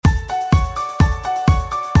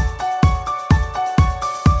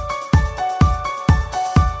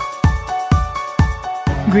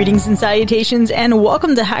Greetings and salutations, and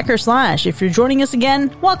welcome to Hacker Slash. If you're joining us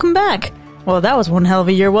again, welcome back. Well, that was one hell of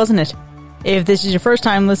a year, wasn't it? If this is your first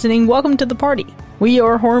time listening, welcome to the party. We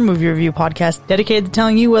are a horror movie review podcast dedicated to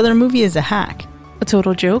telling you whether a movie is a hack, a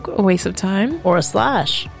total joke, a waste of time, or a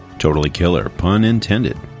slash. Totally killer, pun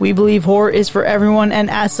intended. We believe horror is for everyone, and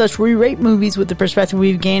as such, we rate movies with the perspective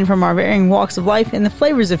we've gained from our varying walks of life and the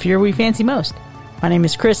flavors of fear we fancy most. My name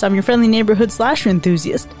is Chris. I'm your friendly neighborhood slasher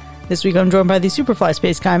enthusiast. This week I'm joined by the Superfly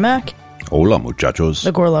Space Guy Mac. Hola, muchachos.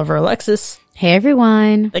 The gore lover Alexis. Hey,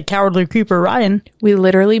 everyone. The cowardly creeper Ryan. We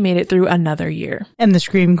literally made it through another year. And the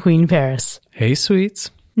Scream Queen Paris. Hey,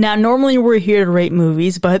 sweets. Now, normally we're here to rate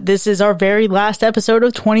movies, but this is our very last episode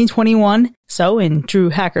of 2021. So, in true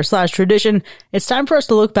Hacker Slash tradition, it's time for us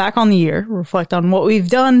to look back on the year, reflect on what we've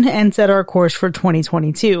done, and set our course for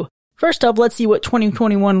 2022. First up, let's see what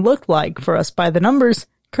 2021 looked like for us by the numbers,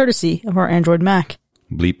 courtesy of our Android Mac.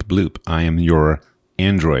 Bleep bloop. I am your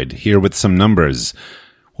Android, here with some numbers.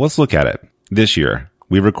 Let's look at it. This year,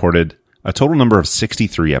 we recorded a total number of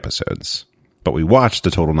 63 episodes, but we watched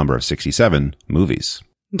a total number of 67 movies.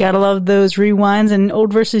 Gotta love those rewinds and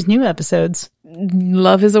old versus new episodes.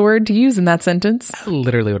 Love is a word to use in that sentence.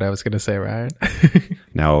 Literally what I was going to say, Ryan.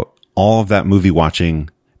 Now, all of that movie watching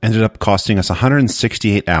ended up costing us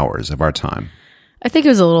 168 hours of our time. I think it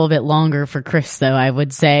was a little bit longer for Chris, though, I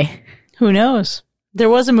would say. Who knows? There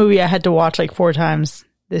was a movie I had to watch like 4 times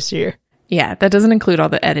this year. Yeah, that doesn't include all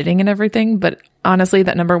the editing and everything, but honestly,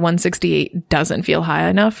 that number 168 doesn't feel high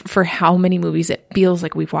enough for how many movies it feels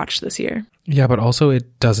like we've watched this year. Yeah, but also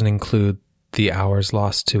it doesn't include the hours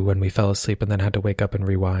lost to when we fell asleep and then had to wake up and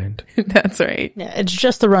rewind. That's right. Yeah, it's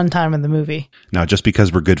just the runtime of the movie. Now, just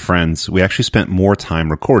because we're good friends, we actually spent more time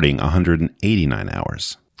recording 189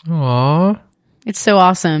 hours. Aww. It's so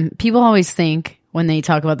awesome. People always think when they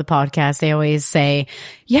talk about the podcast, they always say,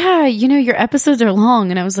 yeah, you know, your episodes are long.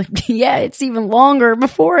 And I was like, yeah, it's even longer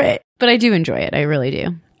before it. But I do enjoy it. I really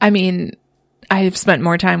do. I mean, I've spent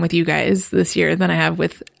more time with you guys this year than I have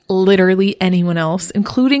with literally anyone else,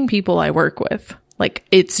 including people I work with. Like,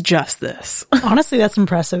 it's just this. Honestly, that's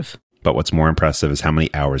impressive. But what's more impressive is how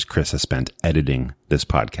many hours Chris has spent editing this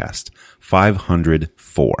podcast.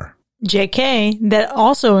 504. JK, that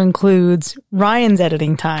also includes Ryan's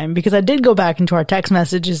editing time, because I did go back into our text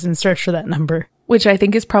messages and search for that number. Which I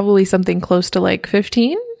think is probably something close to like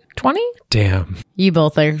 15, 20? Damn. You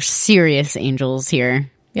both are serious angels here.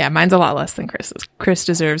 Yeah, mine's a lot less than Chris's. Chris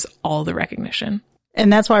deserves all the recognition.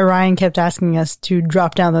 And that's why Ryan kept asking us to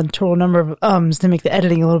drop down the total number of ums to make the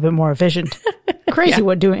editing a little bit more efficient. Crazy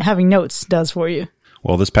what having notes does for you.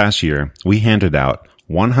 Well, this past year, we handed out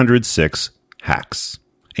 106 hacks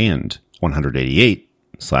and 188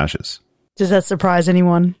 slashes. Does that surprise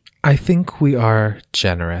anyone? I think we are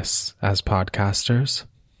generous as podcasters.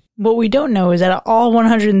 What we don't know is that all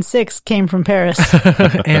 106 came from Paris.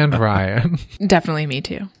 And Ryan. Definitely me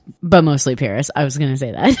too. But mostly Paris. I was going to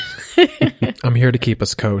say that. I'm here to keep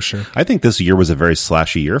us kosher. I think this year was a very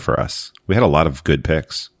slashy year for us. We had a lot of good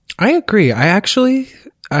picks. I agree. I actually,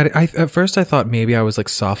 I at first I thought maybe I was like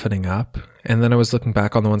softening up. And then I was looking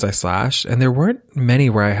back on the ones I slashed, and there weren't many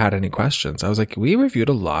where I had any questions. I was like, we reviewed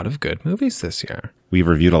a lot of good movies this year. We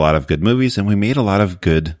reviewed a lot of good movies, and we made a lot of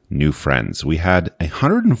good new friends. We had a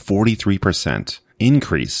 143%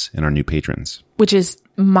 increase in our new patrons. Which is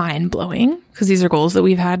mind-blowing, because these are goals that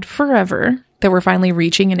we've had forever, that we're finally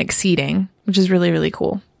reaching and exceeding, which is really, really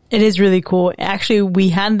cool. It is really cool. Actually, we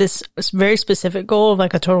had this very specific goal of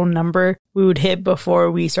like a total number we would hit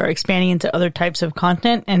before we start expanding into other types of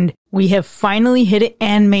content. And we have finally hit it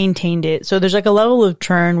and maintained it. So there's like a level of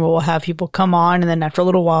churn where we'll have people come on and then after a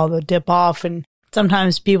little while they'll dip off. And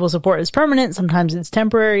sometimes people's support is permanent. Sometimes it's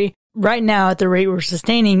temporary. Right now at the rate we're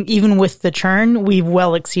sustaining, even with the churn, we've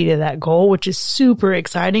well exceeded that goal, which is super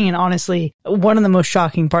exciting. And honestly, one of the most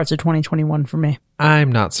shocking parts of 2021 for me.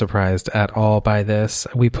 I'm not surprised at all by this.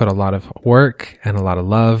 We put a lot of work and a lot of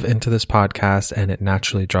love into this podcast, and it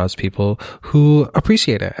naturally draws people who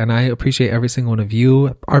appreciate it. And I appreciate every single one of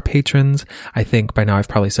you, our patrons. I think by now I've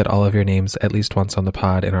probably said all of your names at least once on the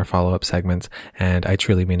pod in our follow-up segments. And I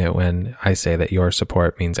truly mean it when I say that your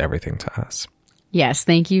support means everything to us. Yes,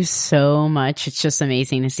 thank you so much. It's just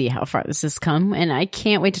amazing to see how far this has come. And I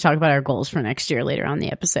can't wait to talk about our goals for next year later on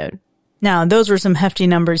the episode. Now, those were some hefty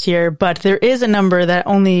numbers here, but there is a number that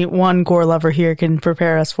only one gore lover here can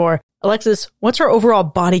prepare us for. Alexis, what's our overall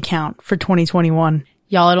body count for 2021?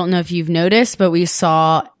 Y'all, I don't know if you've noticed, but we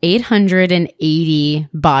saw 880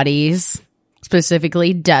 bodies,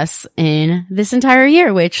 specifically deaths, in this entire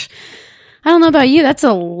year, which I don't know about you. That's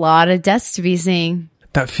a lot of deaths to be seeing.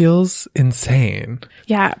 That feels insane.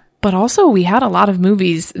 Yeah. But also we had a lot of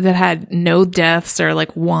movies that had no deaths or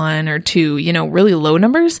like 1 or 2, really low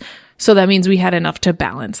numbers. So that means we had enough to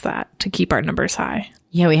balance that, to keep our numbers high.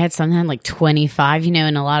 Yeah, we had something like 25,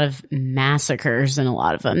 and a lot of massacres and a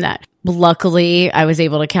lot of them that luckily I was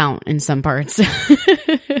able to count in some parts.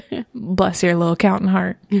 Bless your little accountant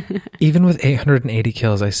heart. Even with 880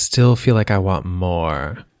 kills, I still feel like I want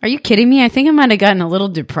more. Are you kidding me? I think I might have gotten a little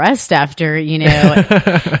depressed after,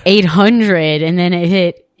 800 and then it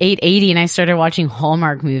hit 880 and I started watching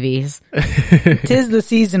Hallmark movies. 'Tis the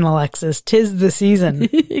season, Alexis. 'Tis the season.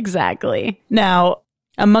 Exactly. Now,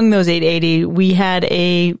 among those 880, we had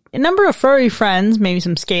a number of furry friends, maybe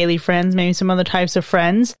some scaly friends, maybe some other types of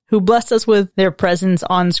friends, who blessed us with their presence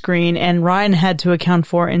on screen, and Ryan had to account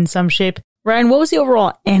for in some shape. Ryan, what was the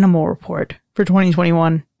overall animal report for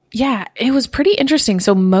 2021? Yeah, it was pretty interesting.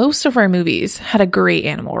 So most of our movies had a great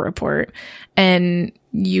animal report. And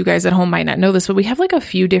you guys at home might not know this, but we have like a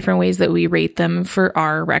few different ways that we rate them for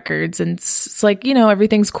our records. And it's like,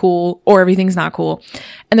 everything's cool or everything's not cool.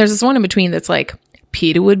 And there's this one in between that's like,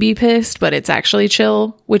 PETA would be pissed, but it's actually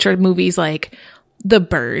chill, which are movies like The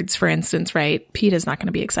Birds, for instance, right? PETA's not going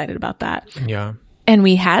to be excited about that. Yeah. And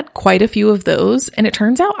we had quite a few of those. And it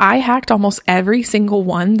turns out I hacked almost every single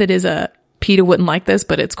one that is a PETA wouldn't like this,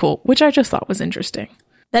 but it's cool, which I just thought was interesting.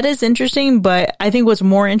 That is interesting, but I think what's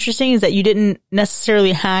more interesting is that you didn't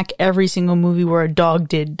necessarily hack every single movie where a dog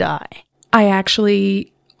did die. I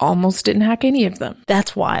actually almost didn't hack any of them.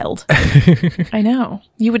 That's wild. I know.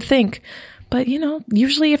 You would think. But,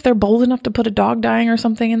 usually if they're bold enough to put a dog dying or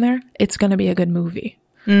something in there, it's going to be a good movie.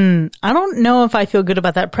 I don't know if I feel good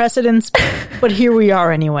about that precedence, but here we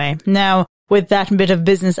are anyway. Now, with that bit of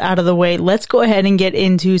business out of the way, let's go ahead and get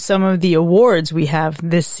into some of the awards we have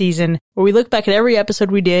this season, where we look back at every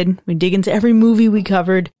episode we did, we dig into every movie we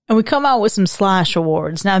covered, and we come out with some Slash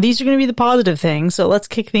awards. Now, these are going to be the positive things, so let's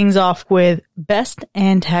kick things off with Best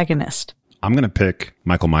Antagonist. I'm going to pick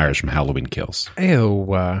Michael Myers from Halloween Kills.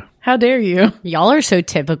 Ew. How dare you? Y'all are so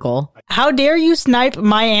typical. How dare you snipe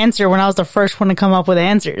my answer when I was the first one to come up with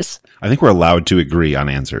answers? I think we're allowed to agree on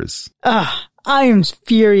answers. I am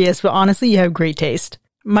furious, but honestly, you have great taste.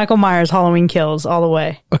 Michael Myers, Halloween Kills, all the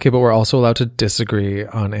way. Okay, but we're also allowed to disagree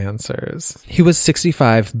on answers. He was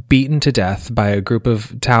 65, beaten to death by a group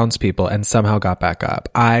of townspeople, and somehow got back up.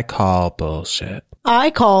 I call bullshit.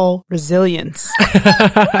 I call resilience.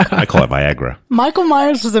 I call it Viagra. Michael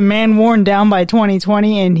Myers was a man worn down by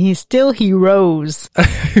 2020, and he rose.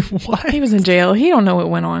 What? He was in jail. He don't know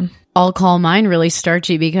what went on. I'll call mine really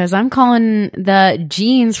starchy because I'm calling the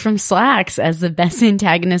jeans from Slacks as the best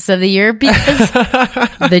antagonists of the year because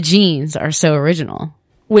the jeans are so original.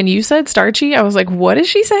 When you said starchy, I was like, what is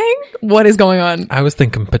she saying? What is going on? I was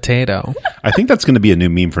thinking potato. I think that's going to be a new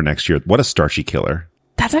meme for next year. What a starchy killer.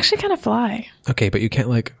 That's actually kind of fly. Okay, but you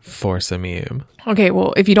can't force a meme. Okay,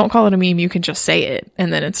 well, if you don't call it a meme, you can just say it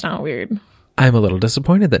and then it's not weird. I'm a little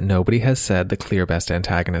disappointed that nobody has said the clear best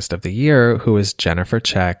antagonist of the year, who is Jennifer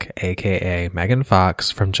Check, aka Megan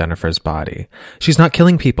Fox from Jennifer's Body. She's not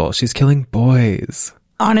killing people, she's killing boys.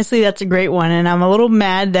 Honestly, that's a great one, and I'm a little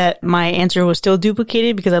mad that my answer was still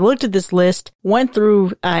duplicated because I looked at this list, went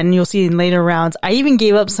through, and you'll see in later rounds, I even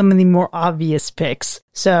gave up some of the more obvious picks.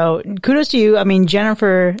 So kudos to you. I mean,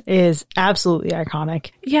 Jennifer is absolutely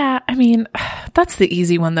iconic. Yeah, I mean, that's the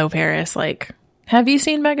easy one though, Paris. Have you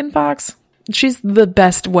seen Megan Fox? She's the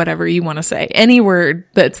best, whatever you want to say. Any word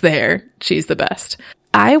that's there, she's the best.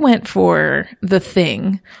 I went for The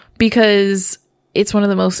Thing because it's one of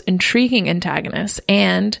the most intriguing antagonists,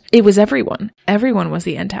 and it was everyone. Everyone was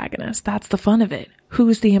the antagonist. That's the fun of it.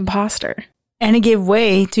 Who's the imposter? And it gave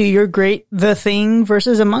way to your great The Thing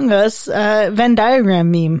versus Among Us Venn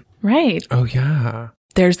diagram meme. Right. Oh, yeah.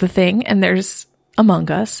 There's The Thing, and there's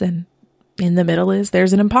Among Us, and in the middle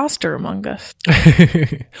there's an imposter among us.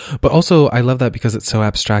 But also, I love that because it's so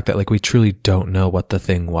abstract that we truly don't know what the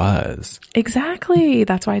thing was. Exactly.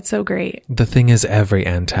 That's why it's so great. The Thing is every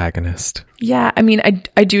antagonist. Yeah, I mean,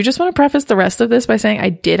 I do just want to preface the rest of this by saying I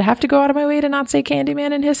did have to go out of my way to not say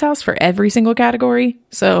Candyman in his house for every single category.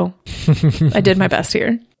 So I did my best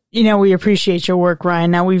here. We appreciate your work, Ryan.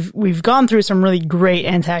 Now we've gone through some really great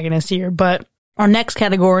antagonists here, but our next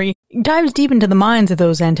category dives deep into the minds of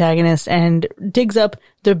those antagonists and digs up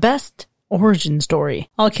their best origin story.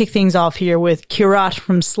 I'll kick things off here with Kirat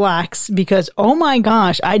from Slacks because, oh my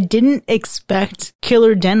gosh, I didn't expect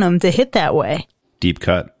Killer Denim to hit that way. Deep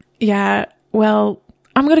cut. Yeah, well,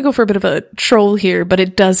 I'm going to go for a bit of a troll here, but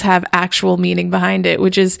it does have actual meaning behind it,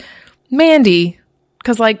 which is Mandy.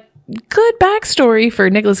 Because, good backstory for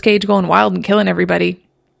Nicolas Cage going wild and killing everybody.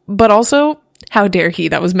 But also, How dare he?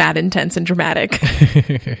 That was mad intense and dramatic.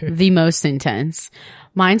 The most intense.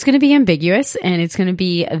 Mine's going to be ambiguous, and it's going to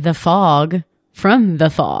be the fog from The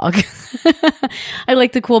Fog. I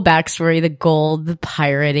like the cool backstory, the gold, the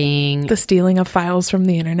pirating. The stealing of files from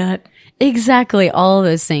the internet. Exactly. All of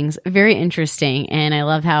those things. Very interesting. And I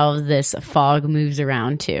love how this fog moves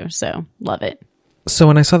around too. So love it. So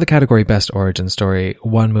when I saw the category Best Origin Story,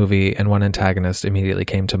 one movie and one antagonist immediately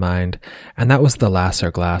came to mind, and that was The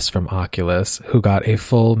Lasser Glass from Oculus, who got a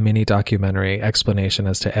full mini documentary explanation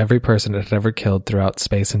as to every person it had ever killed throughout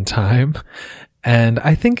space and time. And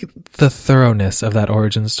I think the thoroughness of that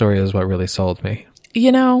origin story is what really sold me.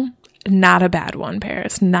 You know, not a bad one,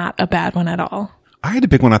 Paris. Not a bad one at all. I had to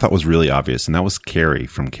pick one I thought was really obvious, and that was Carrie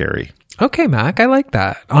from Carrie. Okay, Mac, I like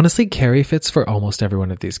that. Honestly, Carrie fits for almost every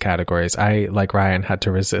one of these categories. I, like Ryan, had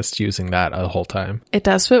to resist using that the whole time. It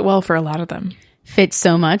does fit well for a lot of them. Fits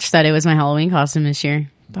so much that it was my Halloween costume this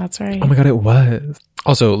year. That's right. Oh my god, it was.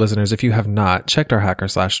 Also, listeners, if you have not checked our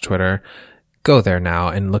Hacker/Twitter, go there now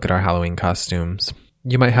and look at our Halloween costumes.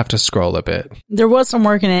 You might have to scroll a bit. There was some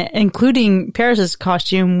work in it, including Paris's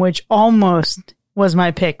costume, which almost was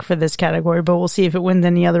my pick for this category, but we'll see if it wins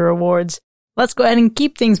any other awards. Let's go ahead and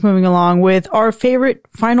keep things moving along with our favorite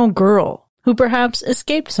final girl, who perhaps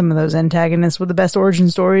escaped some of those antagonists with the best origin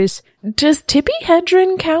stories. Does Tippi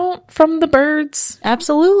Hedren count from The Birds?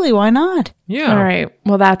 Absolutely, why not? Yeah. All right.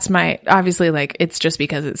 Well, that's my, obviously, like, it's just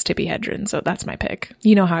because it's Tippi Hedren, so that's my pick.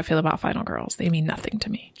 You know how I feel about final girls. They mean nothing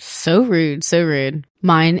to me. So rude, so rude.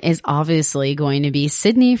 Mine is obviously going to be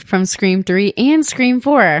Sydney from Scream 3 and Scream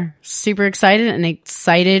 4. Super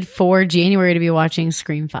excited for January to be watching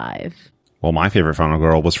Scream 5. Well, my favorite final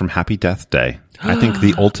girl was from Happy Death Day. I think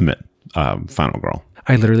the ultimate final girl.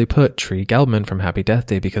 I literally put Tree Gelman from Happy Death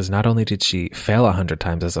Day because not only did she fail 100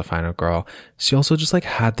 times as a final girl, she also just like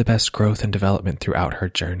had the best growth and development throughout her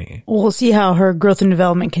journey. We'll see how her growth and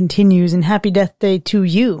development continues in Happy Death Day to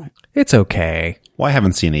You. It's okay. Well, I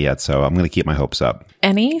haven't seen it yet, so I'm going to keep my hopes up.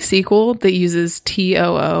 Any sequel that uses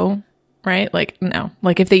TOO, right? Like, no.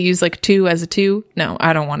 Like, if they use like 2 as a 2, no,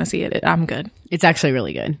 I don't want to see it. I'm good. It's actually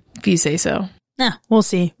really good. If you say so. Yeah, we'll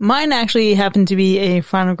see. Mine actually happened to be a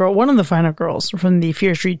final girl, one of the final girls from the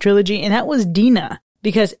Fear Street trilogy, and that was Dina.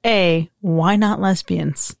 Because A, why not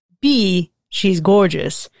lesbians? B, she's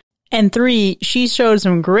gorgeous. And 3, she showed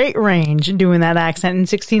some great range doing that accent in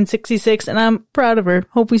 1666, and I'm proud of her.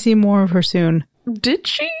 Hope we see more of her soon. Did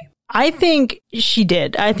she? I think she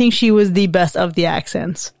did. I think she was the best of the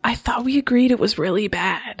accents. I thought we agreed it was really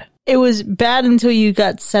bad. It was bad until you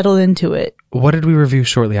got settled into it. What did we review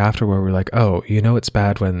shortly after where we're like, oh, you know it's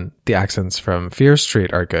bad when the accents from Fear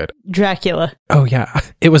Street are good? Dracula. Oh yeah,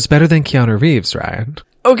 it was better than Keanu Reeves, Ryan.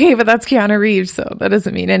 Okay, but that's Keanu Reeves, so that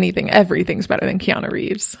doesn't mean anything. Everything's better than Keanu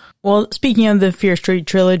Reeves. Well, speaking of the Fear Street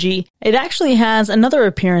trilogy, it actually has another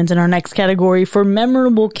appearance in our next category for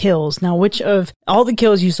memorable kills. Now, which of all the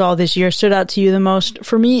kills you saw this year stood out to you the most?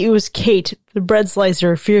 For me, it was Kate, the bread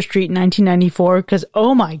slicer, Fear Street 1994, because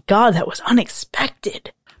oh my god, that was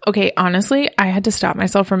unexpected. Okay, honestly, I had to stop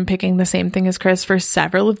myself from picking the same thing as Chris for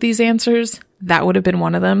several of these answers. That would have been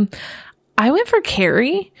one of them. I went for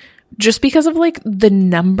Carrie. Just because of like the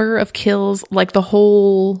number of kills, like the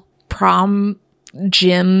whole prom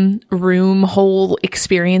gym room, whole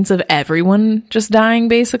experience of everyone just dying,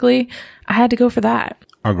 basically, I had to go for that.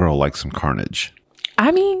 Our girl likes some carnage.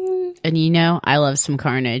 I mean, and you know, I love some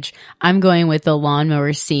carnage. I'm going with the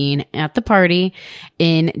lawnmower scene at the party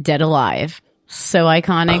in Dead Alive. So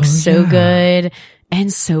iconic, so good,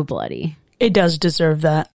 and so bloody. It does deserve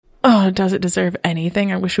that. Oh, does it deserve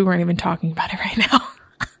anything? I wish we weren't even talking about it right now.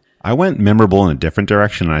 I went memorable in a different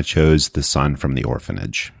direction, and I chose the son from the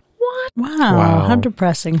orphanage. What? Wow. How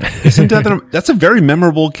depressing. Isn't that's a very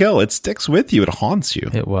memorable kill. It sticks with you. It haunts you.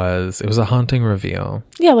 It was a haunting reveal.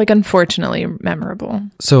 Yeah, like unfortunately memorable.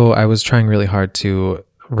 So I was trying really hard to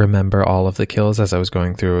remember all of the kills as I was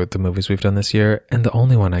going through the movies we've done this year, and the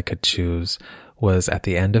only one I could choose was at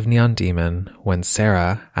the end of Neon Demon when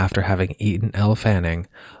Sarah, after having eaten Elle Fanning,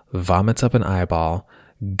 vomits up an eyeball,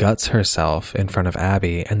 guts herself in front of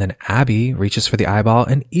Abby, and then Abby reaches for the eyeball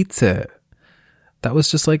and eats it. That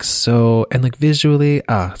was just like so, and like visually,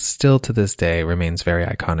 still to this day remains very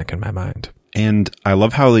iconic in my mind. And I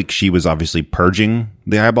love how like she was obviously purging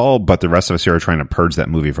the eyeball, but the rest of us here are trying to purge that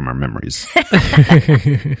movie from our memories.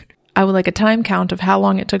 I would like a time count of how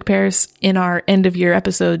long it took Paris in our end of year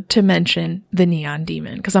episode to mention the Neon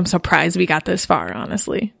Demon, because I'm surprised we got this far,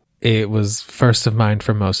 honestly. It was first of mind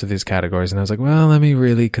for most of these categories, and I was like, well, let me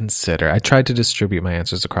really consider. I tried to distribute my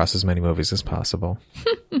answers across as many movies as possible.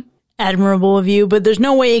 Admirable of you, but there's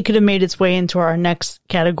no way it could have made its way into our next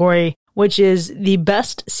category, which is the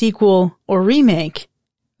best sequel or remake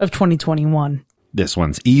of 2021. This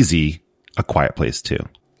one's easy. A Quiet Place 2.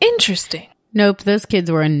 Interesting. Nope, those kids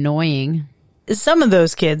were annoying. Some of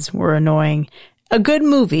those kids were annoying. A good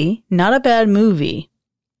movie, not a bad movie,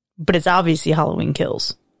 but it's obviously Halloween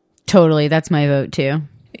Kills. Totally, that's my vote too.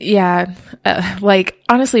 Yeah.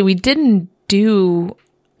 Honestly, we didn't do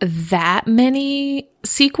that many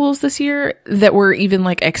sequels this year that were even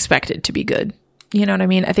expected to be good. You know what I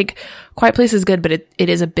mean? I think Quiet Place is good, but it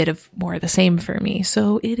is a bit of more of the same for me.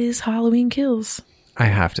 So it is Halloween Kills. I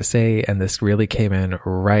have to say, and this really came in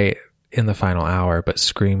right in the final hour, but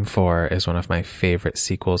Scream 4 is one of my favorite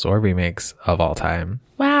sequels or remakes of all time.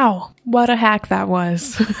 Wow. What a hack that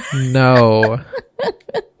was. No.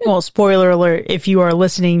 Well, spoiler alert, if you are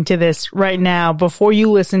listening to this right now, before you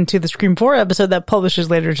listen to the Scream 4 episode that publishes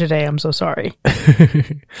later today, I'm so sorry.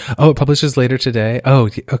 Oh, it publishes later today? Oh,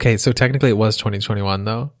 okay. So technically it was 2021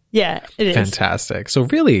 though? Yeah, it is. Fantastic. So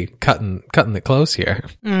really cutting it close here.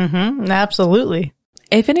 Mm-hmm, absolutely.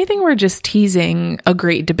 If anything, we're just teasing a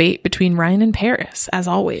great debate between Ryan and Paris, as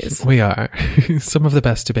always. We are. Some of the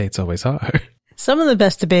best debates always are. Some of the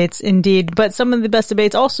best debates, indeed, but some of the best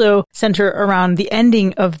debates also center around the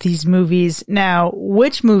ending of these movies. Now,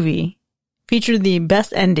 which movie featured the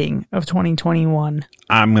best ending of 2021?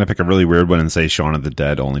 I'm going to pick a really weird one and say Shaun of the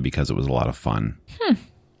Dead only because it was a lot of fun.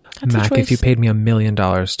 That's Mac, a choice. if you paid me $1 million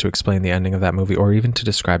to explain the ending of that movie or even to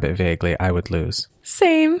describe it vaguely, I would lose.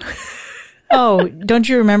 Same. Oh, don't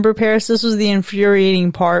you remember, Paris? This was the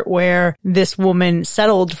infuriating part where this woman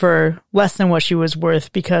settled for less than what she was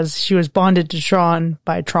worth because she was bonded to Sean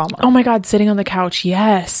by trauma. Oh my God, sitting on the couch.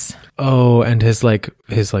 Yes. Oh, and his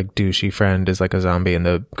douchey friend is like a zombie in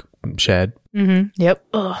the shed. Mm-hmm. Yep.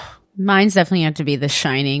 Ugh. Mine's definitely have to be The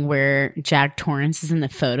Shining, where Jack Torrance is in the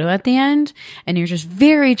photo at the end, and you're just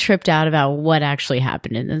very tripped out about what actually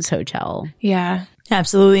happened in this hotel. Yeah.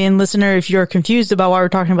 Absolutely. And listener, if you're confused about why we're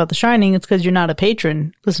talking about The Shining, it's because you're not a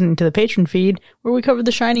patron listening to the patron feed where we cover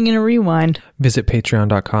The Shining in a rewind. Visit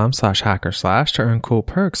patreon.com/hacker/ to earn cool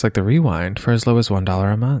perks like the rewind for as low as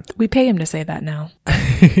 $1 a month. We pay him to say that now.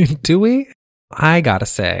 Do we? I gotta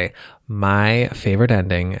say, my favorite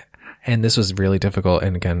ending, and this was really difficult,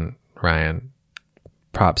 and again, Ryan,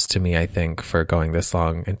 props to me, I think, for going this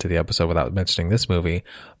long into the episode without mentioning this movie,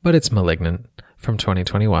 but it's Malignant from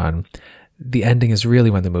 2021. The ending is really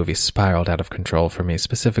when the movie spiraled out of control for me,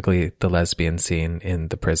 specifically the lesbian scene in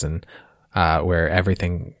the prison, where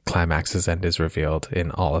everything climaxes and is revealed in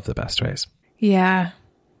all of the best ways. Yeah.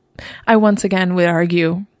 I once again would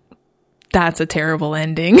argue that's a terrible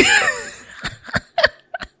ending.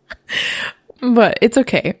 But it's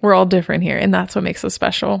okay. We're all different here, and that's what makes us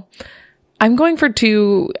special. I'm going for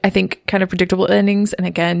two, I think, kind of predictable endings. And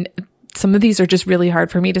again, some of these are just really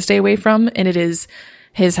hard for me to stay away from. And it is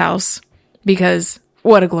His House, because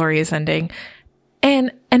what a glorious ending.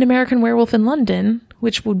 And An American Werewolf in London,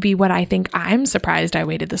 which would be what I think I'm surprised I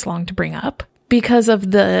waited this long to bring up, because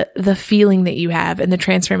of the feeling that you have and the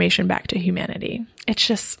transformation back to humanity. It's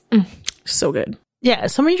just so good. Yeah,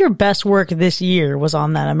 some of your best work this year was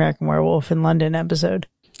on that American Werewolf in London episode.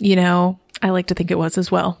 You know, I like to think it was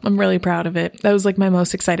as well. I'm really proud of it. That was like my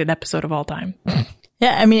most excited episode of all time.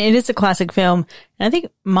 Yeah, I mean, it is a classic film. And I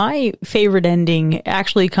think my favorite ending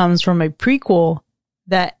actually comes from a prequel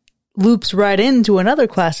that loops right into another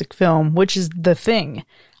classic film, which is The Thing.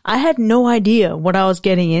 I had no idea what I was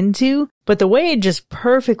getting into, but the way it just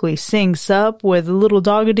perfectly syncs up with Little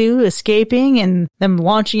Dogadoo escaping and them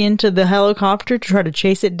launching into the helicopter to try to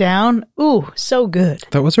chase it down. Ooh, so good.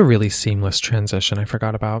 That was a really seamless transition I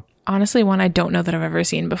forgot about. Honestly, one I don't know that I've ever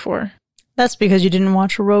seen before. That's because you didn't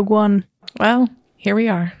watch Rogue One. Well, here we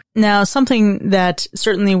are. Now, something that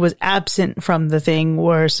certainly was absent from The Thing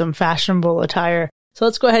were some fashionable attire. So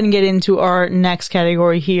let's go ahead and get into our next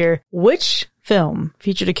category here. Which film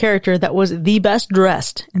featured a character that was the best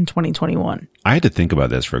dressed in 2021? I had to think about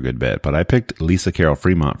this for a good bit, but I picked Lisa Carroll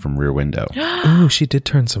Fremont from Rear Window. Ooh, she did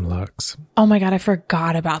turn some looks. Oh my God, I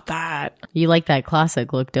forgot about that. You like that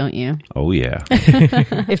classic look, don't you? Oh, yeah.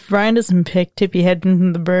 If Ryan doesn't pick Tippy Hedren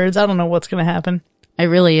from The Birds, I don't know what's going to happen. It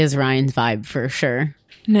really is Ryan's vibe for sure.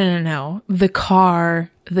 No. The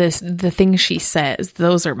car, the things she says,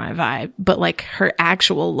 those are my vibe. But like her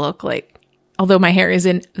actual look, like, although my hair is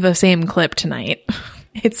in the same clip tonight,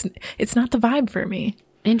 it's not the vibe for me.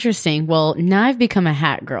 Interesting. Well, now I've become a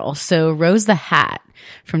hat girl. So Rose the Hat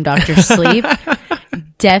from Dr. Sleep,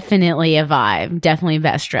 definitely a vibe. Definitely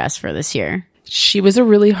best dress for this year. She was a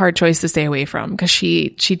really hard choice to stay away from because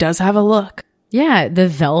she does have a look. Yeah, the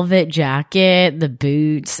velvet jacket, the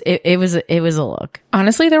boots. It was a look.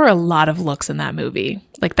 Honestly, there were a lot of looks in that movie.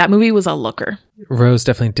 Like, that movie was a looker. Rose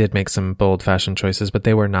definitely did make some bold fashion choices, but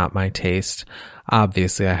they were not my taste.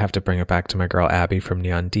 Obviously, I have to bring it back to my girl Abby from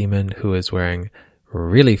Neon Demon, who is wearing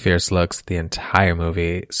really fierce looks the entire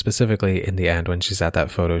movie, specifically in the end when she's at that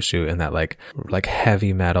photo shoot in that like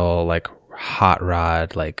heavy metal, like hot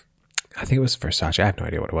rod, like I think it was Versace. I have no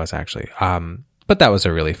idea what it was actually. But that was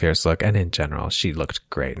a really fierce look. And in general, she looked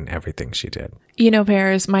great in everything she did. You know,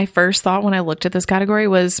 Paris, my first thought when I looked at this category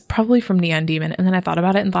was probably from Neon Demon. And then I thought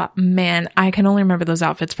about it and thought, man, I can only remember those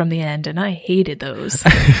outfits from the end. And I hated those.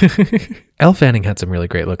 Elle Fanning had some really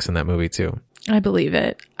great looks in that movie too. I believe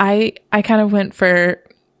it. I kind of went for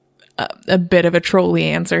a bit of a trolly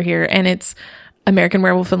answer here. And it's American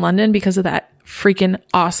Werewolf in London because of that freaking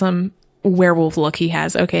awesome werewolf look he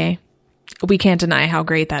has. Okay. We can't deny how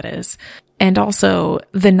great that is. And also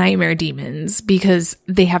the Nightmare Demons, because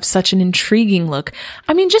they have such an intriguing look.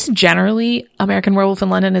 I mean, just generally, American Werewolf in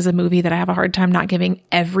London is a movie that I have a hard time not giving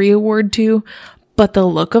every award to. But the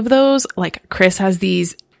look of those, like Chris has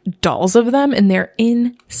these dolls of them and they're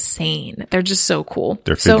insane. They're just so cool.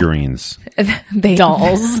 They're figurines.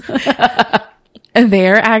 Dolls.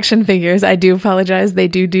 They're action figures. I do apologize. They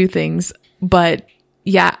do things. But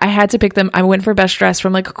yeah, I had to pick them. I went for best dress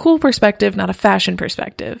from like a cool perspective, not a fashion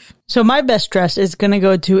perspective. So my best dress is going to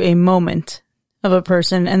go to a moment of a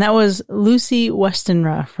person, and that was Lucy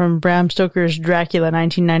Westenra from Bram Stoker's Dracula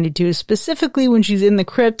 1992. Specifically when she's in the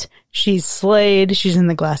crypt, she's slayed, she's in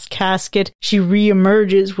the glass casket, she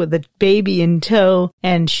reemerges with a baby in tow,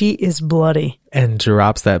 and she is bloody. And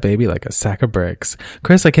drops that baby like a sack of bricks.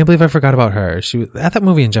 Chris, I can't believe I forgot about her. That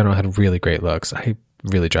movie in general had really great looks. I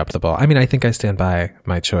really dropped the ball. I mean, I think I stand by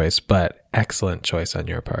my choice, but excellent choice on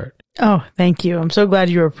your part. Oh, thank you. I'm so glad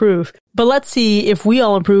you approve. But let's see if we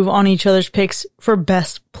all approve on each other's picks for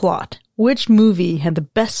best plot. Which movie had the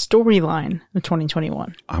best storyline of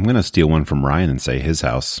 2021? I'm going to steal one from Ryan and say His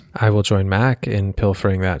House. I will join Mac in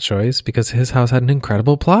pilfering that choice because His House had an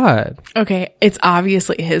incredible plot. Okay, it's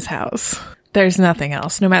obviously His House. There's nothing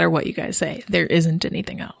else. No matter what you guys say, there isn't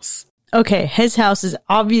anything else. Okay, His House is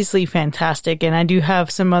obviously fantastic, and I do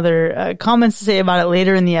have some other comments to say about it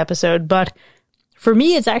later in the episode, but for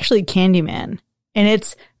me, it's actually Candyman, and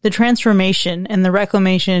it's the transformation and the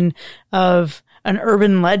reclamation of an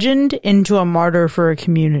urban legend into a martyr for a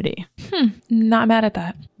community. Not mad at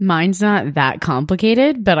that. Mine's not that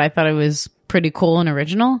complicated, but I thought it was pretty cool and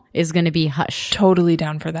original. Is going to be Hush. Totally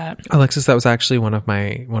down for that. Alexis, that was actually one of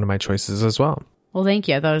my choices as well. Well, thank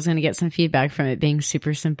you. I thought I was going to get some feedback from it being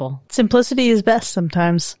super simple. Simplicity is best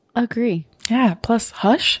sometimes. Agree. Yeah, plus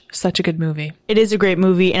Hush, such a good movie. It is a great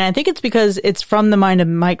movie, and I think it's because it's from the mind of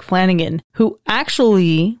Mike Flanagan, who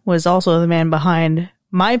actually was also the man behind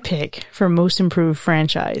my pick for Most Improved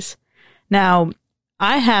Franchise. Now,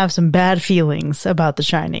 I have some bad feelings about The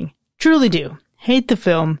Shining. Truly do. Hate the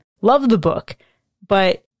film, love the book,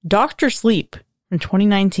 but Dr. Sleep from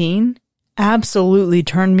 2019 absolutely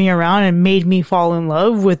turned me around and made me fall in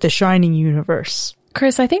love with the Shining universe.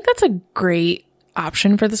 Chris, I think that's a great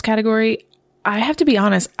option for this category. I have to be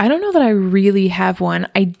honest, I don't know that I really have one.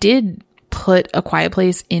 I did put A Quiet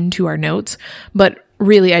Place into our notes, but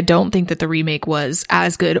really I don't think that the remake was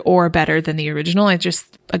as good or better than the original. I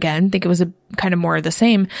just, again, think it was a kind of more of the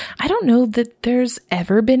same. I don't know that there's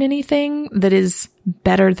ever been anything that is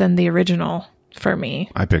better than the original for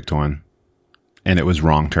me. I picked one, and it was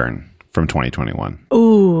Wrong Turn from 2021.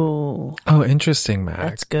 Ooh. Oh, interesting, Mac.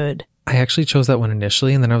 That's good. I actually chose that one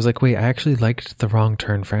initially, and then I was like, wait, I actually liked the Wrong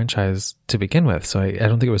Turn franchise to begin with, so I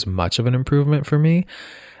don't think it was much of an improvement for me.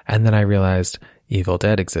 And then I realized Evil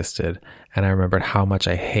Dead existed, and I remembered how much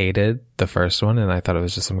I hated the first one, and I thought it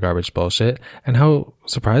was just some garbage bullshit, and how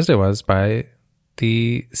surprised I was by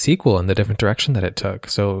the sequel and the different direction that it took.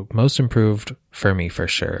 So Most Improved for me, for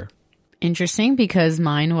sure. Interesting, because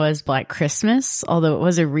mine was Black Christmas. Although it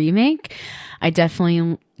was a remake, I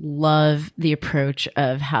definitely love the approach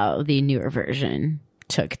of how the newer version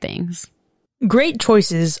took things. Great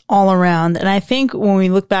choices all around. And I think when we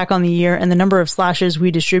look back on the year and the number of slashes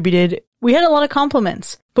we distributed, we had a lot of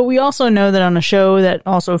compliments. But we also know that on a show that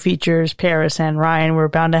also features Paris and Ryan, we're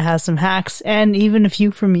bound to have some hacks, and even a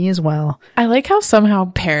few from me as well. I like how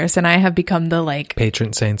somehow Paris and I have become the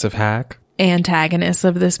patron saints of hack. Antagonists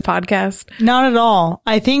of this podcast. Not at all.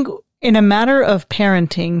 I think in a matter of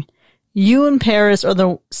parenting, you and Paris are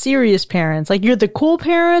the serious parents. Like, you're the cool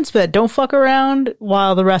parents, but don't fuck around,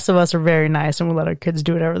 while the rest of us are very nice and we'll let our kids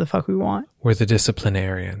do whatever the fuck we want. We're the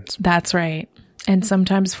disciplinarians. That's right. And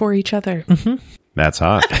sometimes for each other. Mm-hmm. That's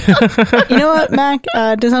hot. You know what, Mac?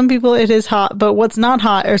 To some people it is hot, but what's not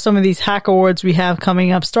hot are some of these hack awards we have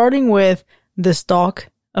coming up, starting with the Stalk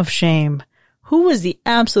of Shame. Who was the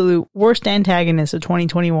absolute worst antagonist of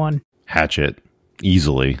 2021? Hatchet.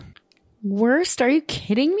 Easily. Worst? Are you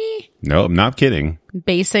kidding me? No, I'm not kidding.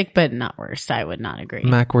 Basic, but not worst. I would not agree.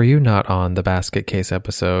 Mac, were you not on the basket case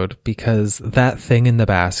episode? Because that thing in the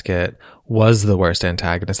basket was the worst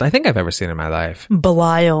antagonist I think I've ever seen in my life.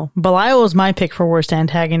 Belial. Belial was my pick for worst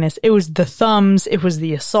antagonist. It was the thumbs. It was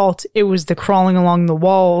the assault. It was the crawling along the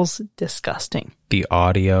walls. Disgusting. The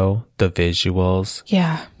audio, the visuals,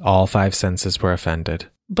 Yeah. all five senses were offended.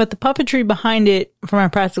 But the puppetry behind it, from a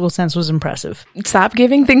practical sense, was impressive. Stop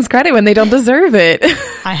giving things credit when they don't deserve it.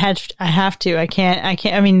 I have to. I can't.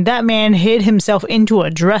 I mean, that man hid himself into a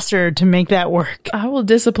dresser to make that work. I will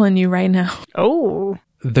discipline you right now. Oh.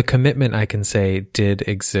 The commitment, I can say, did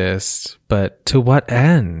exist, but to what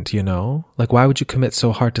end, you know? Like, why would you commit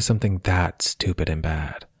so hard to something that stupid and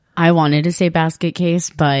bad? I wanted to say basket case,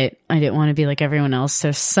 but I didn't want to be like everyone else.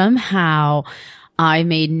 So somehow I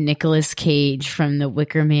made Nicolas Cage from The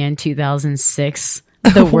Wicker Man 2006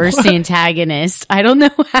 the worst antagonist. I don't know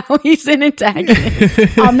how he's an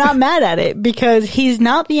antagonist. I'm not mad at it because he's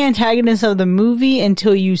not the antagonist of the movie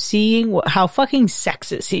until you see how fucking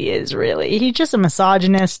sexist he is, really. He's just a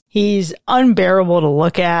misogynist. He's unbearable to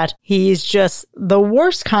look at. He's just the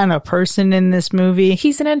worst kind of person in this movie.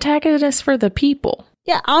 He's an antagonist for the people.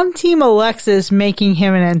 Yeah, I'm Team Alexis making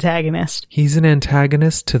him an antagonist. He's an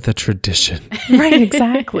antagonist to the tradition. Right,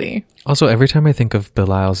 exactly. Also, every time I think of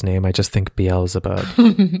Belial's name, I just think Beelzebub.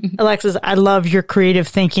 Alexis, I love your creative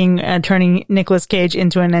thinking, turning Nicolas Cage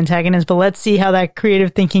into an antagonist, but let's see how that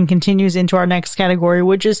creative thinking continues into our next category,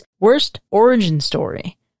 which is worst origin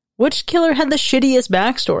story. Which killer had the shittiest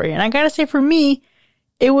backstory? And I gotta say, for me,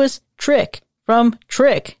 it was Trick from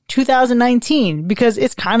Trick 2019, because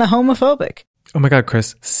it's kind of homophobic. Oh my God,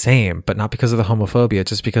 Chris, same, but not because of the homophobia,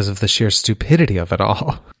 just because of the sheer stupidity of it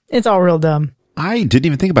all. It's all real dumb. I didn't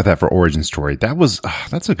even think about that for origin story.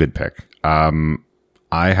 That's a good pick. I,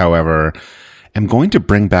 however, am going to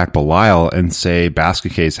bring back Belial and say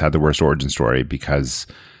Basket Case had the worst origin story because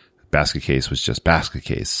Basket Case was just Basket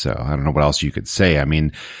Case. So I don't know what else you could say. I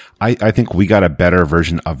mean, I think we got a better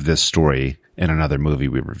version of this story in another movie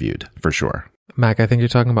we reviewed, for sure. Mac, I think you're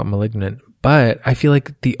talking about Malignant, but I feel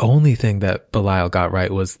like the only thing that Belial got right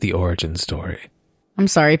was the origin story. I'm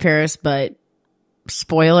sorry, Paris, but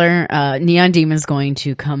spoiler, Neon Demon's going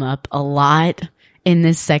to come up a lot in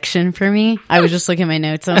this section for me. I was just looking at my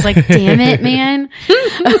notes. I was like, damn it, man.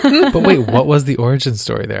 But wait, what was the origin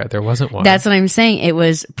story there? There wasn't one. That's what I'm saying. It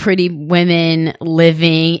was pretty women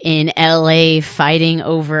living in LA fighting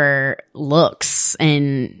over looks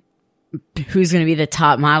and who's going to be the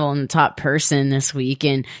top model and the top person this week.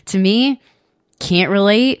 And to me, can't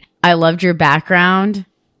relate. I loved your background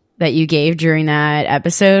that you gave during that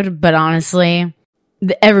episode, but honestly,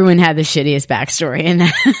 everyone had the shittiest backstory in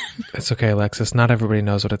that. It's okay, Alexis. Not everybody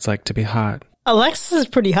knows what it's like to be hot. Alexis is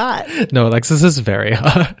pretty hot. No, Alexis is very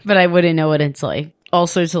hot. But I wouldn't know what it's like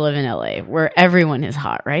also to live in LA, where everyone is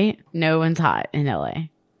hot, right? No one's hot in LA.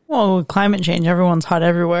 Well, with climate change, everyone's hot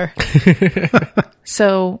everywhere.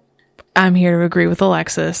 So I'm here to agree with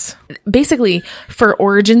Alexis. Basically, for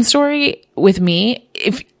origin story with me,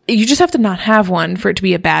 if you just have to not have one for it to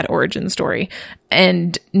be a bad origin story.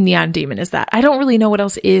 And Neon Demon is that. I don't really know what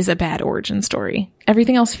else is a bad origin story.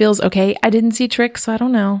 Everything else feels okay. I didn't see Trick, so I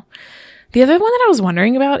don't know. The other one that I was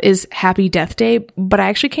wondering about is Happy Death Day, but I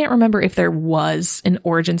actually can't remember if there was an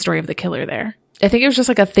origin story of the killer there. I think it was just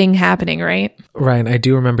like a thing happening, right? Ryan, I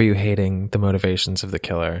do remember you hating the motivations of the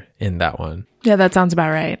killer in that one. Yeah, that sounds about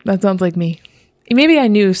right. That sounds like me. Maybe I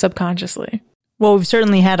knew subconsciously. Well, we've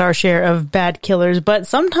certainly had our share of bad killers, but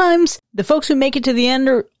sometimes the folks who make it to the end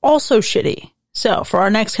are also shitty. So for our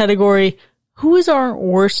next category, who is our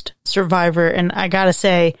worst survivor? And I gotta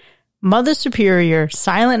say, Mother Superior,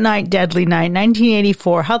 Silent Night, Deadly Night,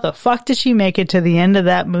 1984. How the fuck did she make it to the end of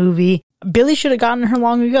that movie? Billy should have gotten her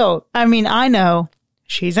long ago. I mean, I know.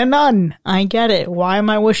 She's a nun. I get it. Why am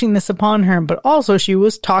I wishing this upon her? But also, she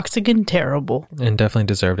was toxic and terrible. And definitely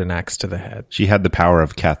deserved an axe to the head. She had the power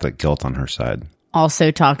of Catholic guilt on her side.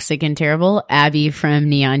 Also toxic and terrible, Abby from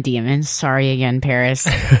Neon Demon. Sorry again, Paris.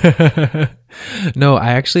 No, I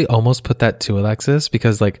actually almost put that to Alexis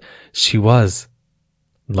because, like, she was,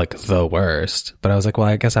 like, the worst. But I was like, well,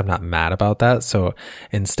 I guess I'm not mad about that. So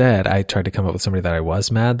instead, I tried to come up with somebody that I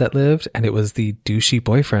was mad that lived. And it was the douchey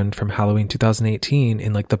boyfriend from Halloween 2018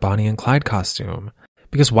 in, like, the Bonnie and Clyde costume.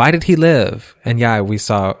 Because why did he live? And yeah, we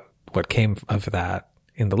saw what came of that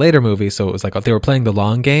in the later movie. So it was like they were playing the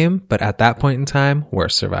long game. But at that point in time,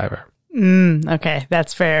 worst survivor. Okay,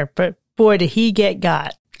 that's fair. But boy, did he get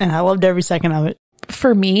got. And I loved every second of it.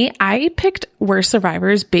 For me, I picked worst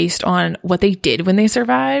survivors based on what they did when they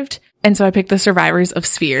survived. And so I picked the survivors of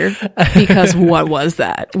Sphere because what was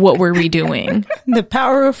that? What were we doing? The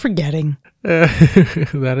power of forgetting.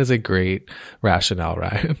 That is a great rationale,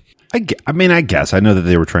 Ryan. I mean, I guess. I know that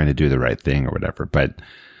they were trying to do the right thing or whatever, but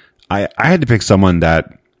I had to pick someone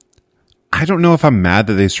that I don't know if I'm mad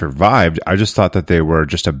that they survived. I just thought that they were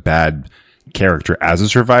just a bad character as a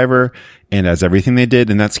survivor and as everything they did,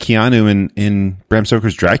 and that's Keanu in Bram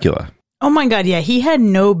Stoker's Dracula. Oh my God, yeah, he had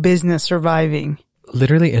no business surviving.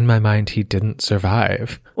 Literally, in my mind, he didn't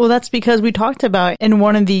survive. Well, that's because we talked about in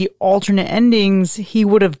one of the alternate endings, he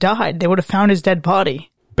would have died. They would have found his dead body.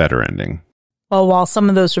 Better ending. Well, while some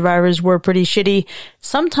of those survivors were pretty shitty,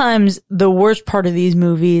 sometimes the worst part of these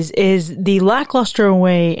movies is the lackluster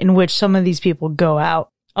way in which some of these people go out.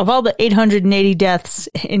 Of all the 880 deaths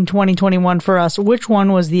in 2021 for us, which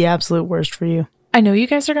one was the absolute worst for you? I know you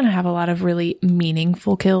guys are going to have a lot of really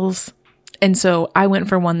meaningful kills. And so I went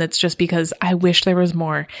for one that's just because I wish there was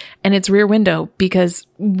more. And it's Rear Window, because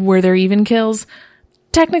were there even kills?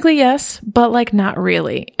 Technically, yes, but like not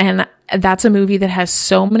really. And that's a movie that has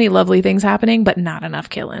so many lovely things happening, but not enough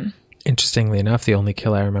killing. Interestingly enough, the only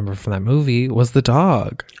kill I remember from that movie was the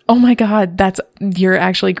dog. Oh my God, you're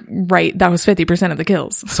actually right. That was 50% of the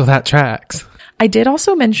kills. So that tracks. I did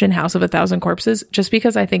also mention House of a Thousand Corpses just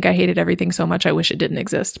because I think I hated everything so much I wish it didn't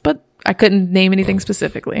exist, but I couldn't name anything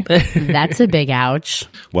specifically. That's a big ouch.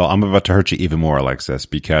 Well, I'm about to hurt you even more, Alexis,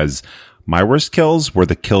 because my worst kills were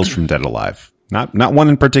the kills from Dead Alive. Not one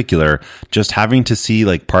in particular, just having to see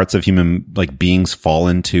like parts of human like beings fall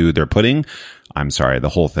into their pudding. I'm sorry, the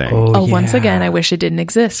whole thing. Oh, yeah. Once again, I wish it didn't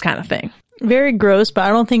exist kind of thing. Very gross, but I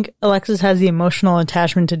don't think Alexis has the emotional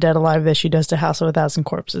attachment to Dead Alive that she does to House of a Thousand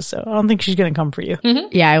Corpses, so I don't think she's going to come for you. Mm-hmm.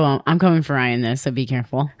 Yeah, I won't. I'm coming for Ryan, though, so be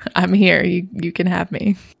careful. I'm here. You can have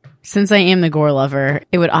me. Since I am the gore lover,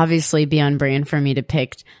 it would obviously be on brand for me to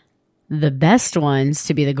pick the best ones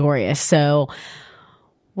to be the goriest. So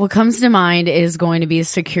what comes to mind is going to be a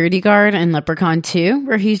security guard in Leprechaun 2,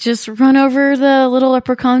 where he's just run over the little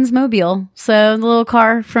leprechaun's mobile. So the little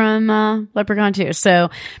car from Leprechaun 2. So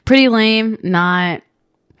pretty lame. Not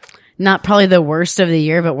probably the worst of the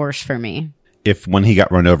year, but worst for me. If when he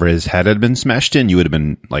got run over, his head had been smashed in, you would have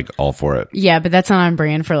been like all for it. Yeah, but that's not on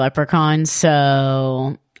brand for Leprechaun.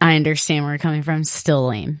 So I understand where you're coming from. Still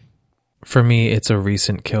lame. For me, it's a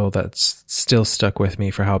recent kill that's still stuck with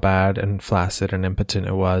me for how bad and flaccid and impotent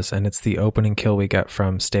it was. And it's the opening kill we get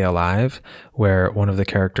from Stay Alive, where one of the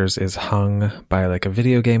characters is hung by like a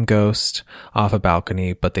video game ghost off a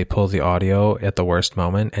balcony, but they pull the audio at the worst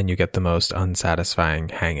moment and you get the most unsatisfying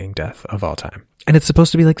hanging death of all time. And it's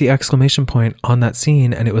supposed to be like the exclamation point on that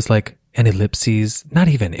scene. And it was like an ellipses. Not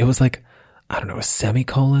even. It was like, I don't know, a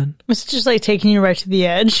semicolon. Was it just like taking you right to the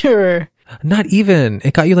edge, or? Not even.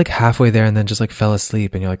 It got you like halfway there and then just like fell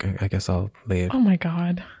asleep and you're like, I guess I'll leave. Oh my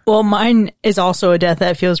God. Well, mine is also a death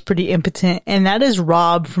that feels pretty impotent, and that is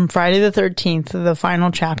Rob from Friday the 13th, the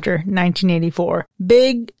final chapter, 1984.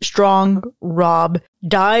 Big, strong Rob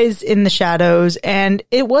dies in the shadows, and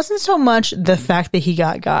it wasn't so much the fact that he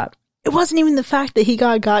got. It wasn't even the fact that he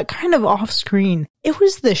got kind of off screen. It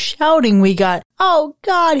was the shouting we got. Oh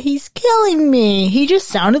God, he's killing me. He just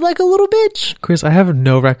sounded like a little bitch. Chris, I have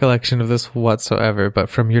no recollection of this whatsoever, but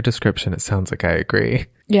from your description, it sounds like I agree.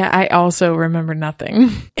 Yeah, I also remember nothing.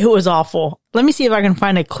 It was awful. Let me see if I can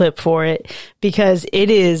find a clip for it, because it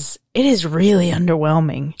is really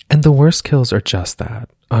underwhelming. And the worst kills are just that,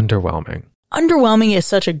 underwhelming. Underwhelming is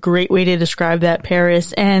such a great way to describe that,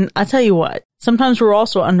 Paris. And I'll tell you what, sometimes we're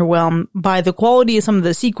also underwhelmed by the quality of some of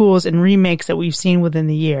the sequels and remakes that we've seen within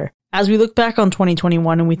the year. As we look back on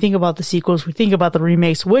 2021 and we think about the sequels, we think about the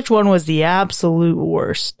remakes, which one was the absolute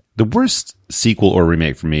worst? The worst sequel or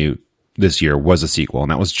remake for me this year was a sequel,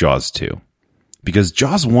 and that was Jaws 2. Because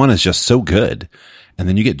Jaws 1 is just so good. And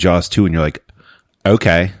then you get Jaws 2 and you're like,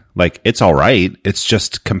 okay, like it's all right. It's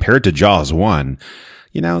just compared to Jaws 1.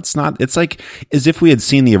 You know, it's like as if we had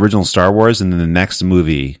seen the original Star Wars and then the next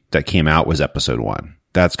movie that came out was episode 1.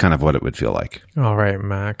 That's kind of what it would feel like. All right,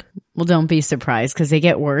 Mac. Well, don't be surprised because they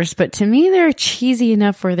get worse, but to me, they're cheesy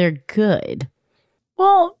enough where they're good.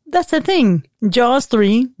 Well, that's the thing. Jaws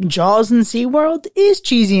 3, Jaws in SeaWorld is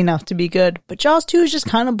cheesy enough to be good, but Jaws 2 is just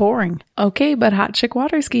kind of boring. Okay, but hot chick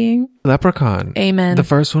water skiing. Leprechaun. Amen. The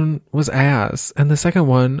first one was ass, and the second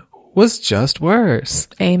one was just worse.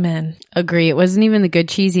 Amen. Agree. It wasn't even the good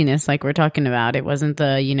cheesiness like we're talking about. It wasn't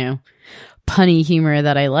the, punny humor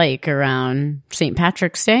that I like around St.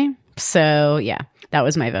 Patrick's Day So yeah, that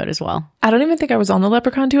was my vote as well. I don't even think I was on the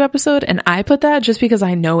Leprechaun 2 episode, and I put that just because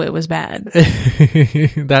I know it was bad.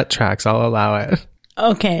 That tracks. I'll allow it.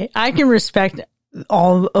 Okay, I can respect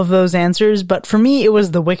all of those answers, but for me, it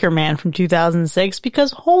was The Wicker Man from 2006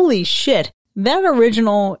 because holy shit, that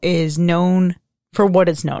original is known for what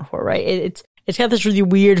it's known for, right? It's got this really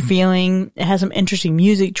weird feeling. It has some interesting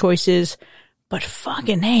music choices, but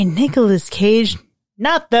fucking hey, Nicolas Cage,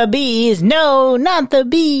 not the bees, no, not the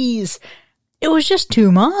bees. It was just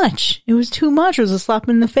too much. It was too much. It was a slap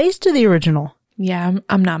in the face to the original. Yeah,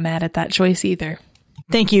 I'm not mad at that choice either.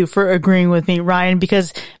 Thank you for agreeing with me, Ryan,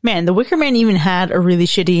 because, man, The Wicker Man even had a really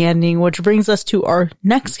shitty ending, which brings us to our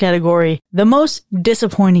next category, the most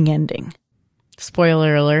disappointing ending.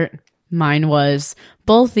 Spoiler alert. Mine was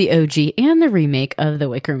both the OG and the remake of The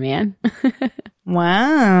Wicker Man.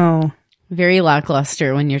 Wow. Very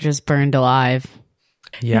lackluster when you're just burned alive.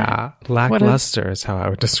 Yeah, lackluster is how I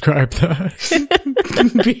would describe that.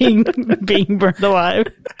 being burned alive.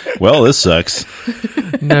 Well, this sucks.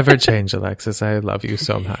 Never change, Alexis. I love you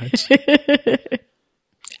so much.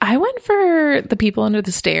 I went for The People Under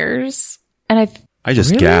the Stairs, and I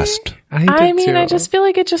just Really? gasped. I did too. I just feel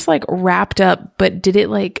like it just like wrapped up, but did it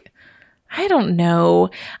like, I don't know.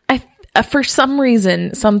 For some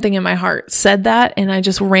reason, something in my heart said that, and I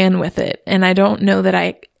just ran with it. And I don't know that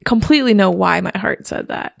I completely know why my heart said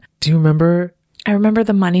that. Do you remember? I remember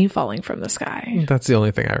the money falling from the sky. That's the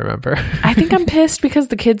only thing I remember. I think I'm pissed because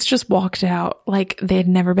the kids just walked out like they had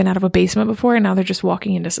never been out of a basement before, and now they're just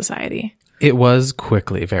walking into society. It was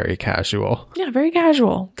quickly very casual. Yeah, very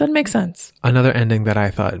casual. Doesn't make sense. Another ending that I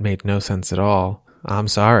thought made no sense at all. I'm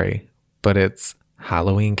sorry, but it's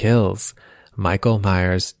Halloween Kills. Michael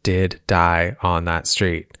Myers did die on that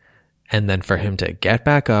street. And then for him to get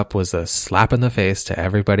back up was a slap in the face to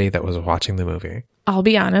everybody that was watching the movie. I'll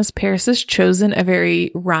be honest, Paris has chosen a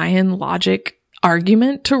very Ryan logic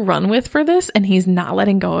argument to run with for this, and he's not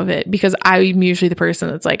letting go of it because I'm usually the person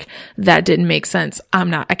that's like, that didn't make sense.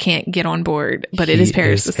 I can't get on board, but it is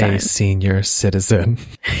Paris this time. He is a senior citizen.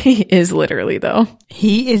 He is literally though.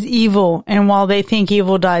 He is evil, and while they think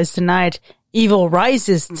evil dies tonight, evil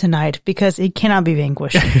rises tonight because it cannot be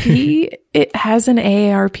vanquished. It has an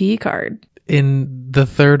AARP card. In the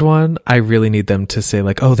third one, I really need them to say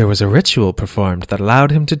like, oh, there was a ritual performed that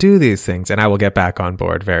allowed him to do these things. And I will get back on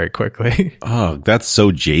board very quickly. Oh, that's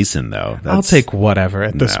so Jason, though. I'll take whatever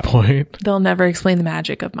at this point. They'll never explain the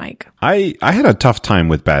magic of Mike. I had a tough time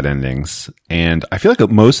with bad endings. And I feel like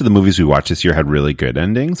most of the movies we watched this year had really good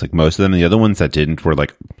endings. Like most of them. The other ones that didn't were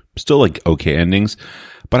like still like okay endings.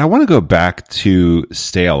 But I want to go back to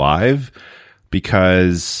Stay Alive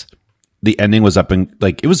because the ending was up and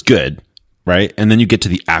like it was good. Right. And then you get to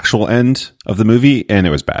the actual end of the movie and it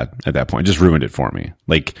was bad at that point. It just ruined it for me.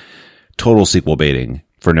 Like total sequel baiting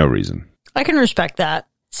for no reason. I can respect that.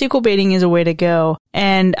 Sequel baiting is a way to go.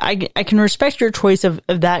 And I can respect your choice of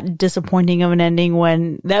that disappointing of an ending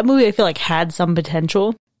when that movie I feel like had some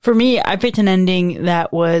potential. For me, I picked an ending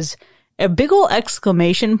that was a big ol'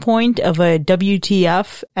 exclamation point of a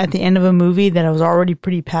WTF at the end of a movie that was already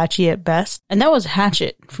pretty patchy at best. And that was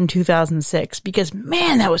Hatchet from 2006 because,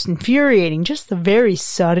 man, that was infuriating. Just the very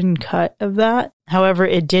sudden cut of that. However,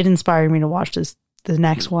 it did inspire me to watch the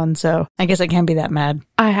next one. So I guess I can't be that mad.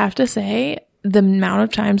 I have to say, the amount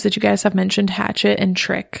of times that you guys have mentioned Hatchet and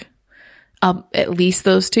Trick, at least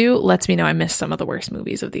those two, lets me know I missed some of the worst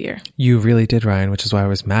movies of the year. You really did, Ryan, which is why I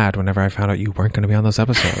was mad whenever I found out you weren't going to be on those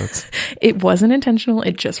episodes. It wasn't intentional.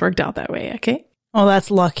 It just worked out that way. Okay. Oh, that's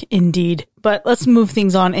luck indeed. But let's move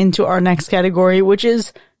things on into our next category, which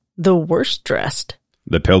is the worst dressed.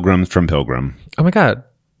 The Pilgrims from Pilgrim. Oh my God.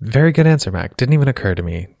 Very good answer, Mac. Didn't even occur to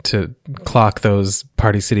me to clock those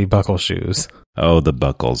Party City buckle shoes. Oh, the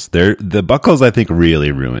buckles. The buckles, I think,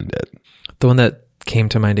 really ruined it. The one that came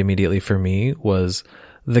to mind immediately for me was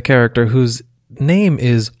the character whose name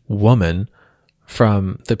is Woman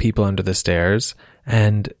from The People Under the Stairs,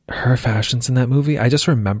 and her fashions in that movie. I just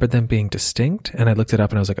remembered them being distinct, and I looked it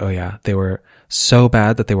up and I was like, oh yeah, they were so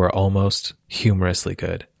bad that they were almost humorously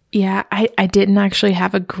good. Yeah, I didn't actually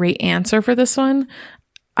have a great answer for this one.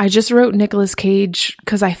 I just wrote Nicolas Cage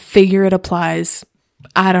because I figure it applies.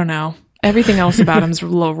 I don't know. Everything else about him is a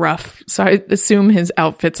little rough, so I assume his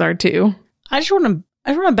outfits are too. I just want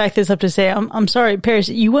to back this up to say, I'm sorry, Paris,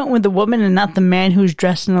 you went with the woman and not the man who's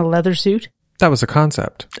dressed in a leather suit? That was a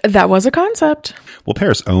concept. That was a concept. Well,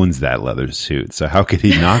 Paris owns that leather suit, so how could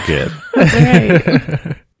he knock it? That's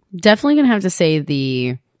right. Definitely going to have to say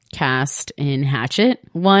the cast in Hatchet.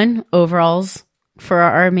 One, overalls for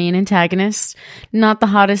our main antagonist. Not the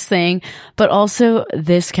hottest thing, but also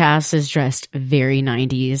this cast is dressed very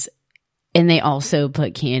 90s. And they also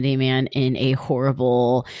put Candyman in a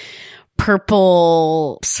horrible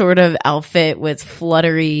purple sort of outfit with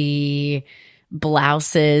fluttery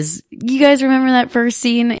blouses. You guys remember that first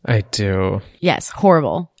scene? I do. Yes,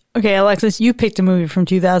 horrible. Okay, Alexis, you picked a movie from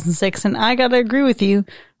 2006, and I gotta agree with you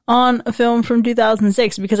on a film from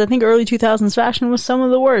 2006 because I think early 2000s fashion was some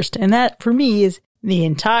of the worst. And that, for me, is the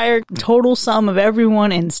entire total sum of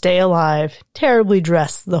everyone in Stay Alive. Terribly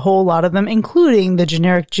dressed, the whole lot of them, including the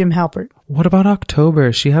generic Jim Halpert. What about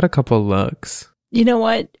October? She had a couple looks. You know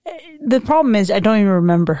what? The problem is I don't even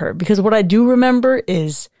remember her because what I do remember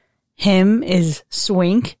is him, is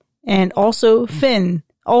Swink, and also Finn.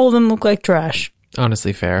 All of them look like trash.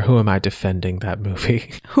 Honestly, fair. Who am I defending that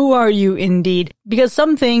movie? Who are you, indeed? Because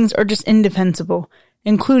some things are just indefensible,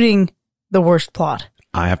 including the worst plot.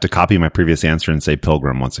 I have to copy my previous answer and say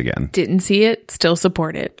Pilgrim once again. Didn't see it, still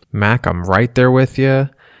support it. Mac, I'm right there with you.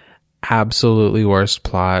 Absolutely worst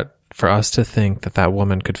plot. For us to think that that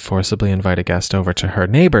woman could forcibly invite a guest over to her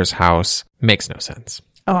neighbor's house makes no sense.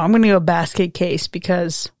 Oh, I'm going to go basket case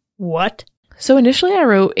because what? So initially I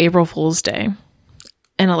wrote April Fool's Day.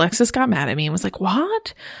 And Alexis got mad at me and was like,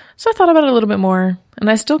 what? So I thought about it a little bit more. And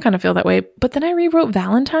I still kind of feel that way. But then I rewrote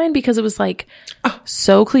Valentine because it was like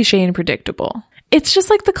so cliche and predictable. It's just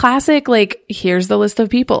like the classic, like, here's the list of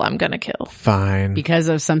people I'm going to kill. Fine. Because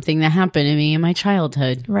of something that happened to me in my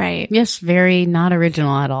childhood. Right. Yes, very not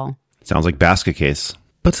original at all. Sounds like basket case.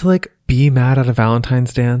 But to like be mad at a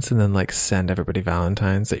Valentine's dance and then like send everybody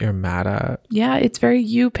Valentines that you're mad at. Yeah, it's very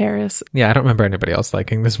you, Paris. Yeah, I don't remember anybody else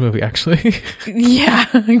liking this movie actually. Yeah,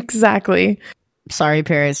 exactly. Sorry,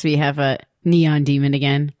 Paris, we have a neon demon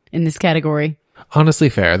again in this category. Honestly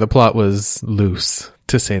fair. The plot was loose,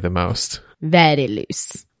 to say the most. Very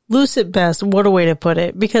loose. Loose at best, what a way to put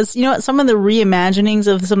it. Because, you know what, some of the reimaginings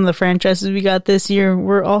of some of the franchises we got this year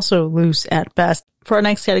were also loose at best. For our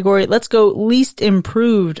next category, let's go least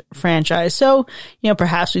improved franchise. So, you know,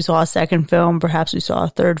 perhaps we saw a second film, perhaps we saw a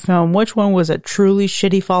third film. Which one was a truly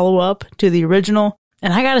shitty follow-up to the original?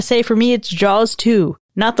 And I gotta say, for me, it's Jaws 2.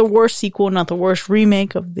 Not the worst sequel, not the worst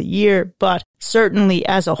remake of the year, but certainly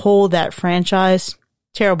as a whole, that franchise,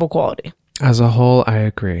 terrible quality. As a whole, I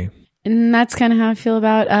agree. And that's kind of how I feel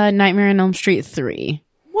about Nightmare on Elm Street 3.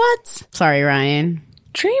 What? Sorry, Ryan.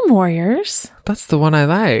 Dream Warriors. That's the one I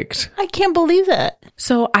liked. I can't believe that.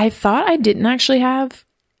 So I thought I didn't actually have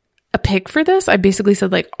a pick for this. I basically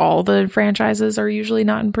said like all the franchises are usually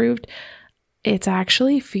not improved. It's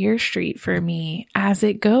actually Fear Street for me. As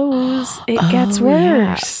it goes, it gets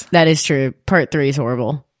worse. Yeah. That is true. Part 3 is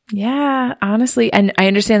horrible. Yeah, honestly. And I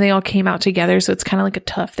understand they all came out together, so it's kind of like a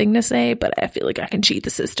tough thing to say, but I feel like I can cheat the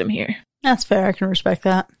system here. That's fair. I can respect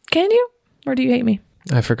that. Can you? Or do you hate me?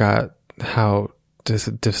 I forgot how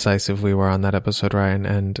decisive we were on that episode, Ryan,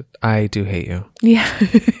 and I do hate you. Yeah.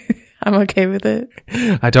 I'm okay with it.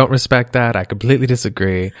 I don't respect that. I completely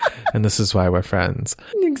disagree. And this is why we're friends.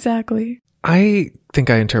 Exactly. I think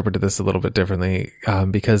I interpreted this a little bit differently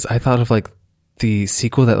because I thought of like the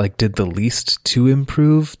sequel that like did the least to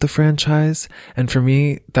improve the franchise. And for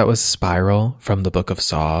me, that was Spiral from the Book of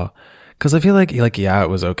Saw. Because I feel like, yeah, it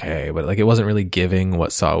was okay, but like it wasn't really giving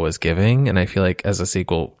what Saw was giving. And I feel like as a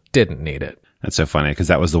sequel, didn't need it. That's so funny because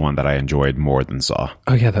that was the one that I enjoyed more than Saw.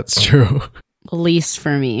 Oh yeah, that's true. Least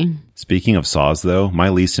for me. Speaking of Saws, though, my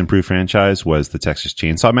least improved franchise was the Texas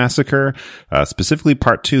Chainsaw Massacre, specifically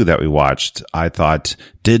part 2 that we watched. I thought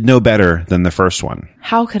did no better than the first one.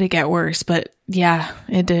 How could it get worse? But yeah,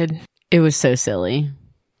 it did. It was so silly.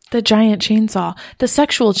 The giant chainsaw, the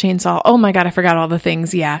sexual chainsaw. Oh my God, I forgot all the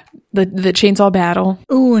things. Yeah. The chainsaw battle.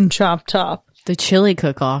 Ooh, and Chop Top. The chili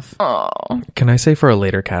cook-off. Oh. Can I say for a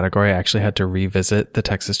later category, I actually had to revisit the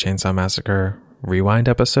Texas Chainsaw Massacre Rewind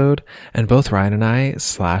episode, and both Ryan and I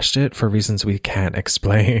slashed it for reasons we can't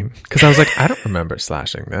explain. Because I was like, I don't remember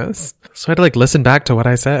slashing this. So I had to like listen back to what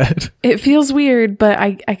I said. It feels weird, but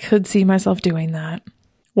I could see myself doing that.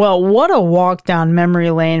 Well, what a walk down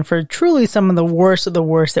memory lane for truly some of the worst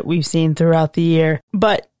that we've seen throughout the year.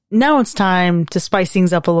 But now it's time to spice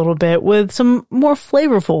things up a little bit with some more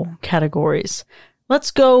flavorful categories.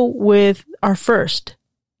 Let's go with our first.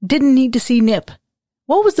 Didn't need to see Nip.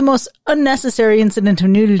 What was the most unnecessary incident of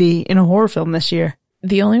nudity in a horror film this year?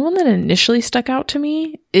 The only one that initially stuck out to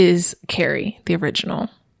me is Carrie, the original,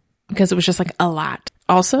 because it was just like a lot.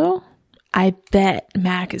 Also, I bet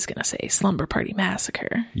Mac is going to say Slumber Party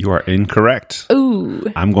Massacre. You are incorrect.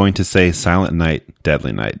 Ooh. I'm going to say Silent Night,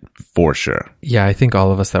 Deadly Night, for sure. Yeah, I think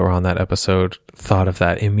all of us that were on that episode thought of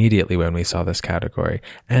that immediately when we saw this category.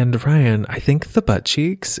 And Ryan, I think the butt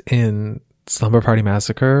cheeks in Slumber Party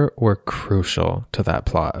Massacre were crucial to that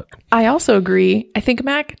plot. I also agree. I think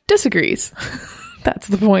Mac disagrees. That's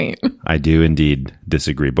the point. I do indeed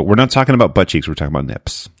disagree. But we're not talking about butt cheeks. We're talking about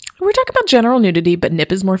nips. We're talking about general nudity, but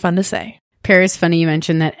nip is more fun to say. Paris, funny you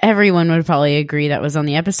mentioned that everyone would probably agree that was on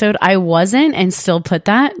the episode. I wasn't, and still put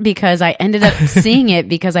that because I ended up seeing it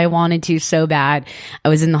because I wanted to so bad. I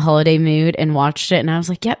was in the holiday mood and watched it, and I was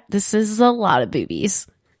like, yep, this is a lot of boobies.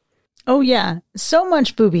 Oh yeah, so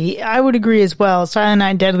much booby. I would agree as well. Silent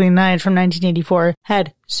Night, Deadly Night from 1984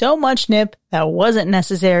 had so much nip that wasn't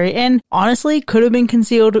necessary and honestly could have been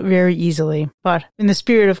concealed very easily. But in the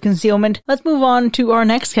spirit of concealment, let's move on to our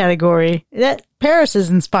next category that Paris is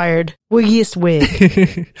inspired. Wiggiest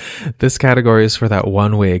wig. This category is for that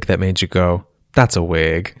one wig that made you go, that's a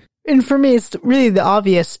wig. And for me, it's really the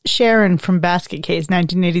obvious Sharon from Basket Case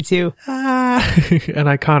 1982. An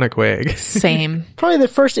iconic wig. Same. Probably the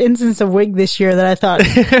first instance of wig this year that I thought,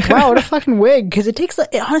 wow, what a fucking wig. Because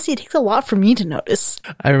honestly, it takes a lot for me to notice.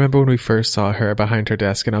 I remember when we first saw her behind her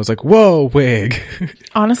desk and I was like, whoa, wig.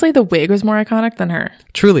 Honestly, the wig was more iconic than her.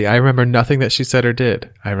 Truly, I remember nothing that she said or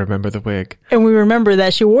did. I remember the wig. And we remember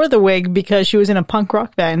that she wore the wig because she was in a punk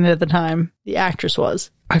rock band at the time. The actress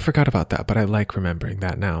was. I forgot about that, but I like remembering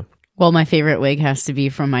that now. Well, my favorite wig has to be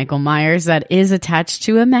from Michael Myers that is attached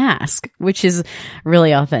to a mask, which is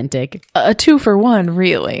really authentic. A 2-for-1,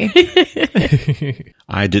 really.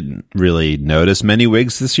 I didn't really notice many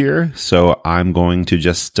wigs this year, so I'm going to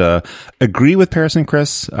just agree with Paris and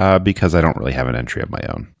Chris because I don't really have an entry of my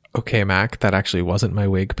own. Okay, Mac, that actually wasn't my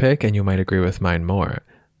wig pick, and you might agree with mine more.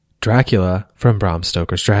 Dracula from Bram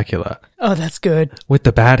Stoker's Dracula. Oh, that's good. With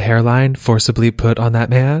the bad hairline forcibly put on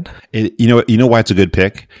that man. You know why it's a good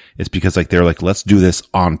pick? It's because they're like, let's do this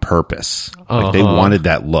on purpose. Like they wanted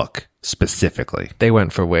that look specifically. They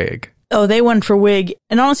went for wig. Oh, they went for wig.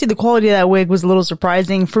 And honestly, the quality of that wig was a little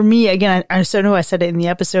surprising. For me, again, I know I said it in the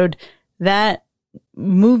episode, that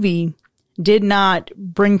movie did not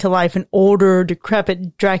bring to life an older,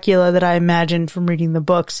 decrepit Dracula that I imagined from reading the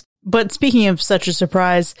books. But speaking of such a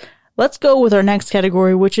surprise, let's go with our next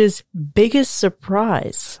category, which is biggest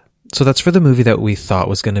surprise. So that's for the movie that we thought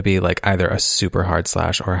was going to be like either a super hard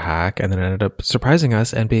slash or hack, and then it ended up surprising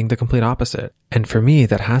us and being the complete opposite. And for me,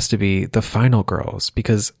 that has to be The Final Girls,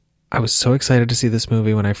 because I was so excited to see this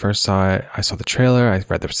movie when I first saw it. I saw the trailer, I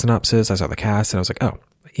read the synopsis, I saw the cast, and I was like, oh,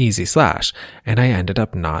 easy slash. And I ended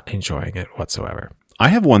up not enjoying it whatsoever. I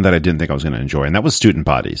have one that I didn't think I was going to enjoy, and that was Student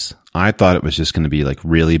Bodies. I thought it was just going to be like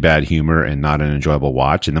really bad humor and not an enjoyable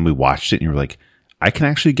watch. And then we watched it and you were like, I can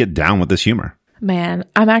actually get down with this humor. Man,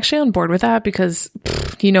 I'm actually on board with that because,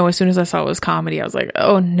 as soon as I saw it was comedy, I was like,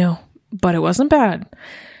 oh no, but it wasn't bad.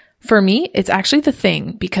 For me, it's actually The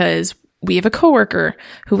Thing because we have a coworker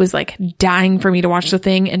who was like dying for me to watch The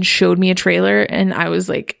Thing and showed me a trailer. And I was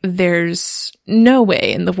like, there's no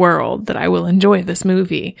way in the world that I will enjoy this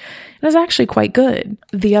movie. It was actually quite good.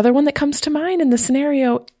 The other one that comes to mind in the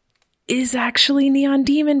scenario is actually Neon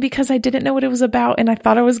Demon because I didn't know what it was about. And I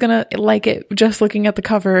thought I was going to like it just looking at the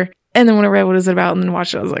cover. And then when I read what it was about and then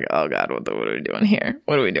watched it, I was like, oh God, what are we doing here?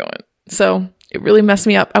 What are we doing? So it really messed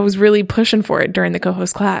me up. I was really pushing for it during the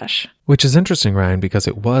co-host clash. Which is interesting, Ryan, because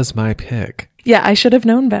it was my pick. Yeah, I should have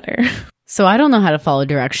known better. So I don't know how to follow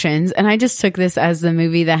directions. And I just took this as the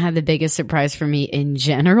movie that had the biggest surprise for me in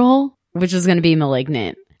general, which was going to be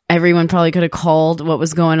Malignant. Everyone probably could have called what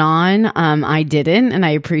was going on. I didn't, and I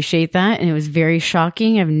appreciate that. And it was very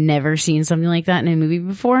shocking. I've never seen something like that in a movie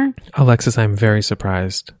before. Alexis, I'm very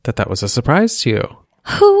surprised that was a surprise to you.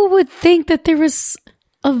 Who would think that there was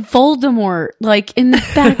a Voldemort like in the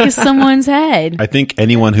back of someone's head? I think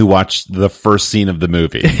anyone who watched the first scene of the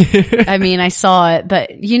movie. I mean, I saw it,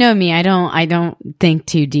 but you know me, I don't think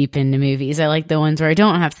too deep into movies. I like the ones where I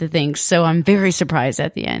don't have to think. So I'm very surprised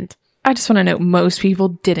at the end. I just want to note, most people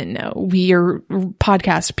didn't know. We are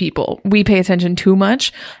podcast people. We pay attention too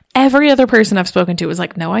much. Every other person I've spoken to was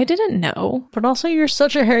like, no, I didn't know. But also, you're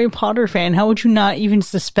such a Harry Potter fan. How would you not even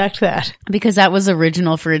suspect that? Because that was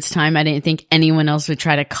original for its time. I didn't think anyone else would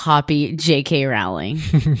try to copy J.K. Rowling.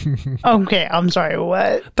 Okay, I'm sorry,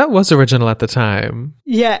 what? That was original at the time.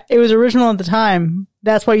 Yeah, it was original at the time.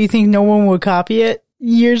 That's why you think no one would copy it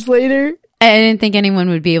years later? I didn't think anyone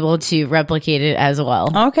would be able to replicate it as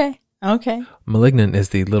well. Okay. Malignant is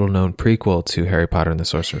the little-known prequel to Harry Potter and the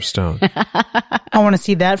Sorcerer's Stone. I want to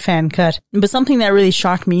see that fan cut. But something that really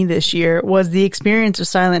shocked me this year was the experience of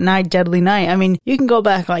Silent Night, Deadly Night. I mean, you can go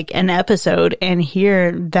back like an episode and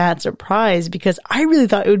hear that surprise because I really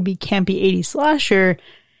thought it would be campy 80s slasher.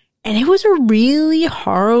 And it was a really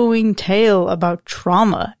harrowing tale about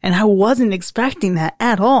trauma. And I wasn't expecting that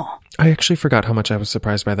at all. I actually forgot how much I was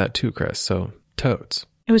surprised by that too, Chris. So, totes.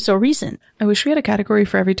 It was so recent. I wish we had a category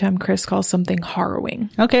for every time Chris calls something harrowing.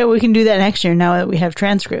 Okay, we can do that next year now that we have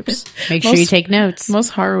transcripts. Make sure you take notes.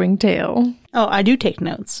 Most harrowing tale. Oh, I do take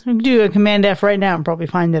notes. I can do a Command F right now and probably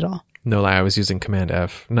find it all. No lie, I was using not Command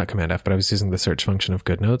F, but I was using the search function of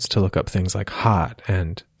GoodNotes to look up things like hot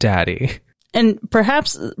and daddy. And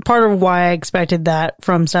perhaps part of why I expected that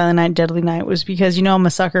from Silent Night, Deadly Night was because, I'm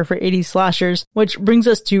a sucker for 80s slashers, which brings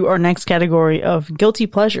us to our next category of guilty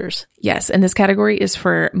pleasures. Yes, and this category is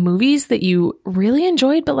for movies that you really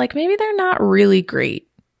enjoyed, but maybe they're not really great.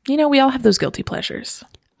 We all have those guilty pleasures.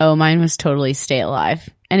 Oh, mine was totally Stay Alive.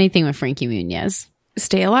 Anything with Frankie Muniz.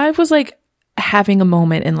 Stay Alive was having a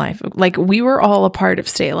moment in life. We were all a part of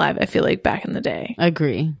Stay Alive, I feel like, back in the day.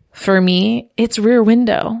 Agree. For me, it's Rear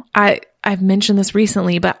Window. I've mentioned this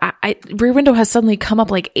recently, but Rear Window has suddenly come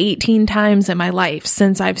up 18 times in my life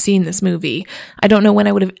since I've seen this movie. I don't know when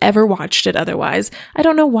I would have ever watched it otherwise. I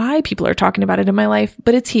don't know why people are talking about it in my life,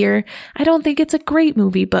 but it's here. I don't think it's a great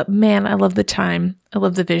movie, but man, I love the time. I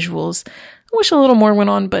love the visuals. I wish a little more went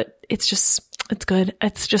on, but it's good.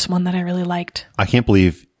 It's just one that I really liked. I can't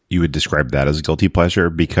believe you would describe that as a guilty pleasure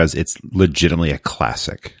because it's legitimately a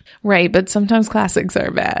classic. Right, but sometimes classics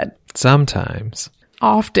are bad. Sometimes.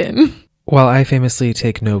 Often. While I famously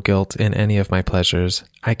take no guilt in any of my pleasures,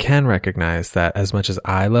 I can recognize that as much as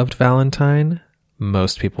I loved Valentine,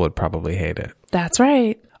 most people would probably hate it. That's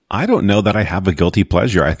right. I don't know that I have a guilty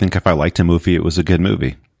pleasure. I think if I liked a movie, it was a good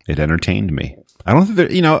movie. It entertained me. I don't think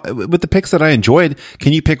that, with the picks that I enjoyed,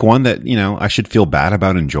 can you pick one that, I should feel bad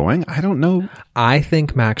about enjoying? I don't know. I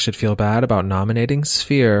think Max should feel bad about nominating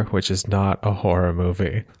Sphere, which is not a horror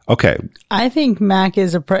movie. Okay. I think Mac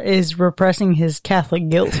is repressing his Catholic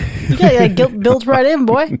guilt. You got that guilt built right in,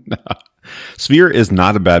 boy. No. Sphere is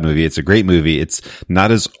not a bad movie. It's a great movie. It's not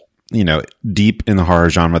as deep in the horror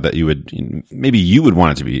genre that maybe you would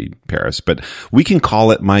want it to be, Paris, but we can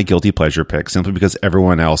call it my guilty pleasure pick simply because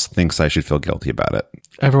everyone else thinks I should feel guilty about it.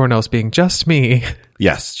 Everyone else being just me.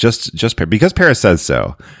 Yes, just because Paris says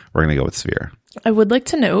so, we're going to go with Sphere. I would like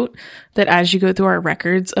to note that as you go through our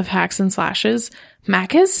records of hacks and slashes,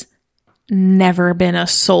 Mac has never been a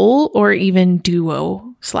sole or even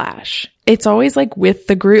duo slash. It's always with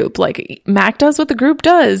the group. Mac does what the group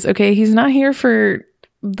does. Okay. He's not here for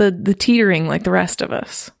the teetering like the rest of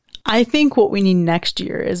us. I think what we need next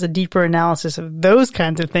year is a deeper analysis of those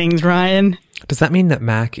kinds of things, Ryan. Does that mean that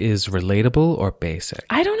Mac is relatable or basic?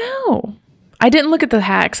 I don't know. I didn't look at the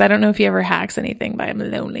hacks. I don't know if he ever hacks anything by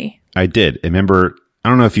Maloney. I did. I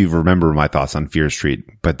don't know if you remember my thoughts on Fear Street,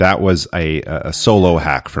 but that was a solo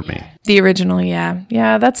hack for me. The original, yeah.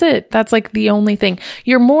 Yeah, that's it. That's the only thing.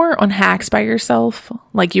 You're more on hacks by yourself.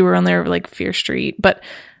 You were on there Fear Street, but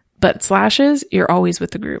slashes, you're always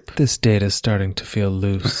with the group. This date is starting to feel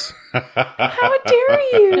loose. How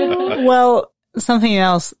dare you? Well, something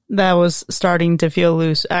else that was starting to feel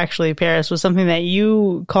loose, actually, Paris, was something that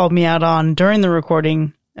you called me out on during the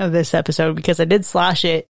recording of this episode because I did slash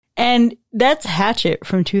it. And that's Hatchet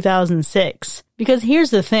from 2006. Because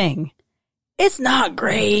here's the thing. It's not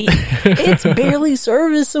great. It's barely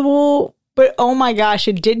serviceable. But oh my gosh,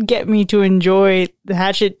 it did get me to enjoy the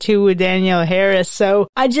Hatchet 2 with Danielle Harris. So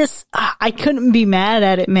I couldn't be mad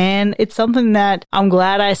at it, man. It's something that I'm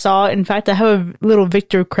glad I saw. In fact, I have a little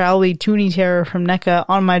Victor Crowley Toonie Terror from NECA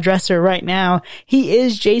on my dresser right now. He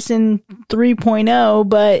is Jason 3.0,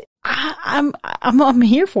 but I'm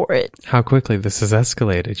here for it. How quickly this has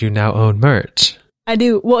escalated. You now own merch. I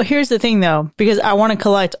do. Well, here's the thing though, because I want to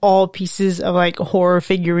collect all pieces of horror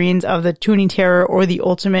figurines of the Toonie Terror or the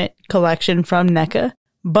Ultimate Collection from NECA,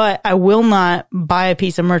 but I will not buy a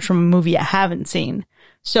piece of merch from a movie I haven't seen.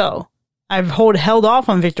 So I've held off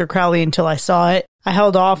on Victor Crowley until I saw it. I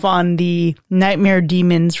held off on the Nightmare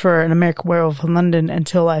Demons for An American Werewolf in London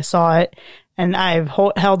until I saw it. And I've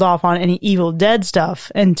held off on any Evil Dead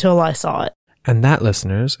stuff until I saw it. And that,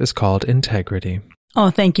 listeners, is called integrity. Oh,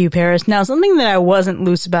 thank you, Paris. Now, something that I wasn't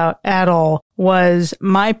loose about at all was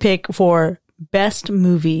my pick for best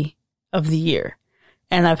movie of the year.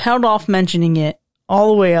 And I've held off mentioning it all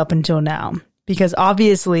the way up until now because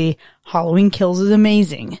obviously Halloween Kills is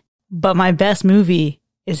amazing, but my best movie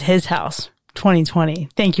is His House 2020.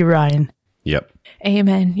 Thank you, Ryan. Yep.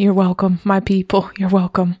 Amen. You're welcome, my people. You're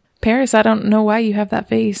welcome. Paris, I don't know why you have that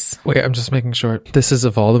face. Wait, I'm just making sure. This is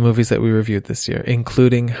of all the movies that we reviewed this year,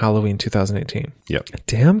 including Halloween 2018. Yep.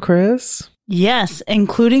 Damn, Chris. Yes,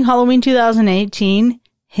 including Halloween 2018,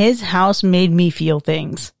 His House made me feel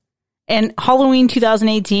things. And Halloween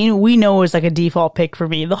 2018, we know is a default pick for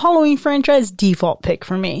me. The Halloween franchise, default pick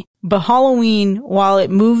for me. But Halloween, while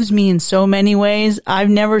it moves me in so many ways, I've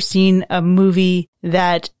never seen a movie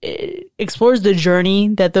that explores the journey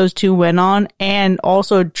that those two went on and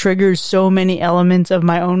also triggers so many elements of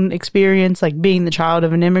my own experience, like being the child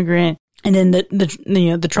of an immigrant and then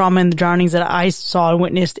the trauma and the drownings that I saw and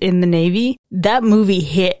witnessed in the Navy. That movie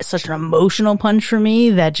hit such an emotional punch for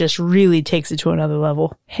me that just really takes it to another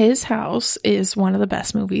level. His House is one of the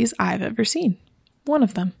best movies I've ever seen. One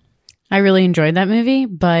of them. I really enjoyed that movie,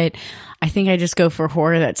 but I think I just go for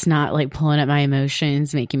horror that's not like pulling at my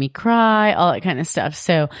emotions, making me cry, all that kind of stuff.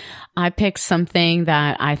 So I picked something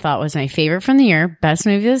that I thought was my favorite from the year, best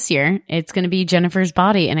movie this year. It's going to be Jennifer's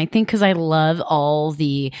Body. And I think because I love all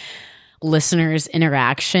the listeners'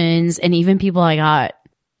 interactions and even people I got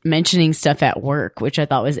mentioning stuff at work, which I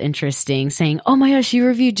thought was interesting, saying, "Oh my gosh, you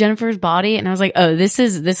reviewed Jennifer's Body." And I was like, "Oh, this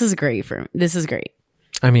is great this is great."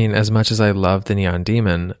 I mean, as much as I love The Neon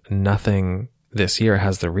Demon, nothing this year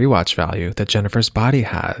has the rewatch value that Jennifer's Body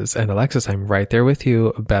has. And Alexis, I'm right there with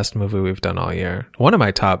you. Best movie we've done all year. One of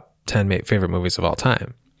my top 10 favorite movies of all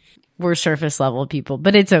time. We're surface level people,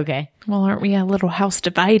 but it's okay. Well, aren't we a little house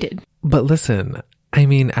divided? But listen, I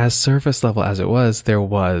mean, as surface level as it was, there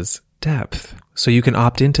was depth. So you can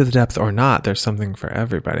opt into the depth or not. There's something for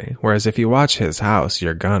everybody. Whereas if you watch His House,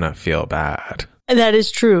 you're gonna feel bad. That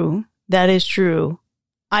is true. That is true.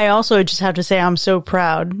 I also just have to say I'm so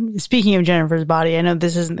proud. Speaking of Jennifer's Body, I know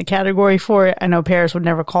this isn't the category for it. I know Paris would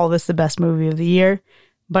never call this the best movie of the year,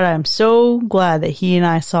 but I'm so glad that he and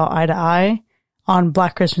I saw eye to eye on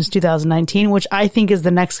Black Christmas 2019, which I think is the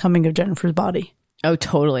next coming of Jennifer's Body. Oh,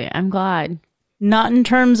 totally. I'm glad. Not in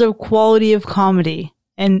terms of quality of comedy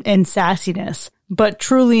and sassiness, but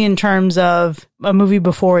truly in terms of a movie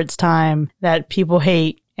before its time that people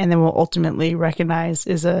hate and then will ultimately recognize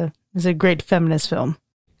is a great feminist film.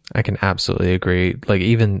 I can absolutely agree. Like,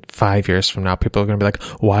 even 5 years from now, people are going to be like,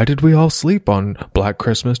 why did we all sleep on Black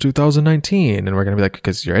Christmas 2019? And we're going to be like,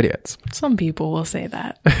 because you're idiots. Some people will say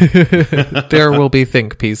that. There will be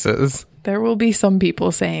think pieces. There will be some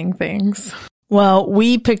people saying things. Well,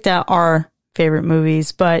 we picked out our favorite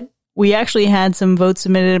movies, but we actually had some votes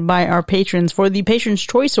submitted by our patrons for the Patrons'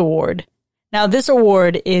 Choice Award. Now, this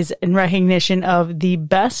award is in recognition of the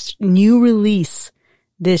best new release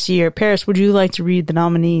this year. Paris, would you like to read the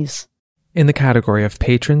nominees? In the category of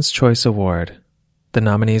Patrons' Choice Award, the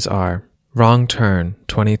nominees are Wrong Turn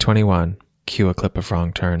 2021. Cue a clip of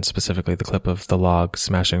Wrong Turn, specifically the clip of the log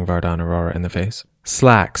smashing Varda and Aurora in the face.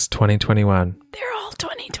 Slacks 2021. They're all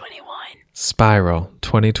 2021. Spiral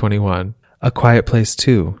 2021. A Quiet Place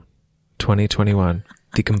 2 2021.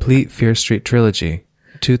 The Complete Fear Street Trilogy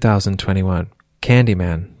 2021.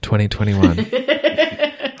 Candyman 2021.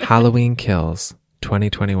 Halloween Kills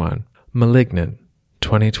 2021, Malignant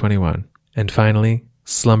 2021, and finally,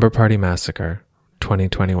 Slumber Party Massacre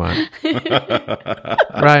 2021.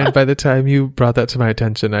 Ryan, by the time you brought that to my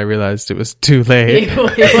attention, I realized it was too late.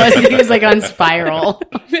 He was like on Spiral.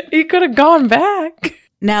 He could have gone back.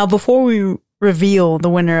 Now, before we reveal the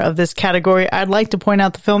winner of this category, I'd like to point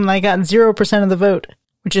out the film that got 0% of the vote,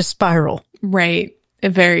 which is Spiral. Right. A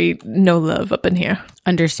very no love up in here.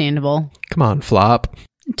 Understandable. Come on, flop.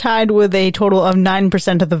 Tied with a total of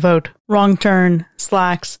 9% of the vote. Wrong Turn,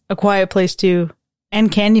 Slacks, A Quiet Place 2,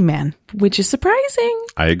 and Candyman. Which is surprising.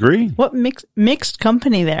 I agree. What mixed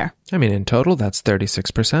company there? I mean, in total, that's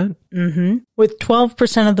 36%. Mm-hmm. With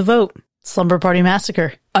 12% of the vote. Slumber Party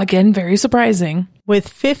Massacre. Again, very surprising. With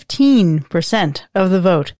 15% of the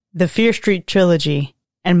vote. The Fear Street Trilogy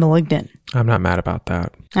and Malignant. I'm not mad about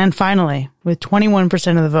that. And finally, with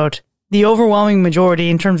 21% of the vote, the overwhelming majority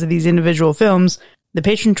in terms of these individual films, the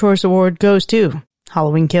Patron Choice Award goes to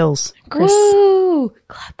Halloween Kills. Chris. Woo!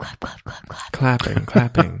 Clap, clap, clap, clap, clap. Clapping,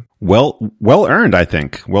 clapping. Well earned, I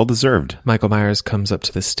think. Well deserved. Michael Myers comes up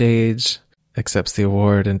to the stage, accepts the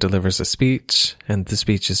award, and delivers a speech. And the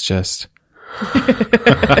speech is just...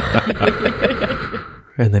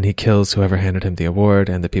 And then he kills whoever handed him the award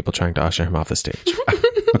and the people trying to usher him off the stage.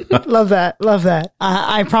 Love that. Love that.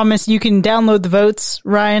 I promise you can download the votes,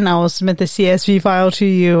 Ryan. I will submit the CSV file to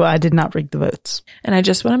you. I did not rig the votes. And I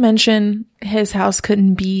just want to mention His House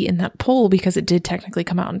couldn't be in that poll because it did technically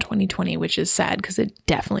come out in 2020, which is sad because it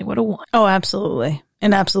definitely would have won. Oh, absolutely.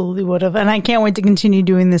 And absolutely would have. And I can't wait to continue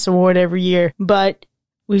doing this award every year. But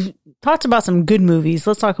we've talked about some good movies.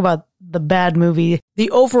 Let's talk about the bad movie,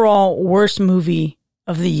 the overall worst movie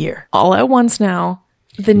of the year. All at once now.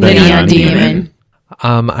 The Neon Neon Demon.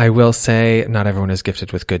 I will say not everyone is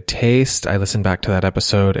gifted with good taste. I listened back to that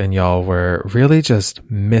episode and y'all were really just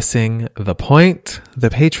missing the point. The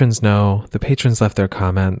patrons know. The patrons left their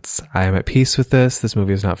comments. I am at peace with this. This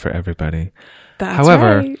movie is not for everybody. That's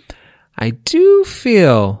However, right. I do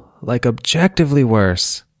feel like objectively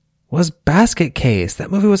worse, was Basket Case.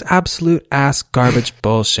 That movie was absolute ass garbage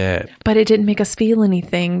bullshit. But it didn't make us feel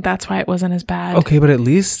anything. That's why it wasn't as bad. Okay, but at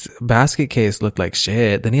least Basket Case looked like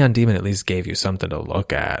shit. The Neon Demon at least gave you something to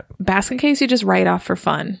look at. Basket Case, you just write off for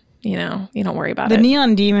fun. You know, you don't worry about The it.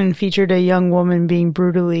 Neon Demon featured a young woman being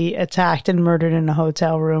brutally attacked and murdered in a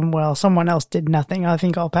hotel room while someone else did nothing. I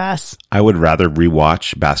think I'll pass. I would rather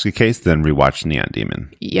rewatch Basket Case than rewatch Neon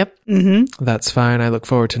Demon. Yep. That's fine. I look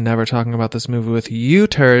forward to never talking about this movie with you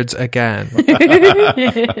turds again.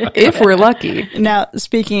 If we're lucky. Now,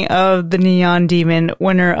 speaking of the Neon Demon,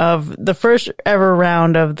 winner of the first ever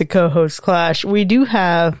round of the co-host clash, we do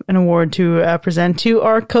have an award to present to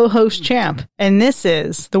our co-host champ. And this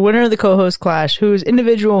is the winner of the co-host clash, whose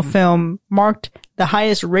individual film marked the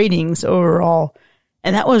highest ratings overall.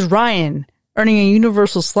 And that was Ryan, earning a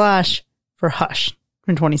Universal Slash for Hush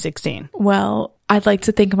from 2016. Well, I'd like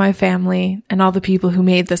to thank my family and all the people who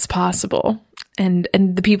made this possible. And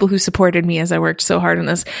the people who supported me as I worked so hard on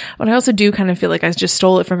this. But I also do kind of feel like I just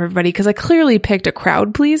stole it from everybody because I clearly picked a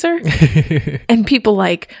crowd pleaser. And people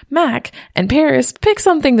like Mac and Paris picked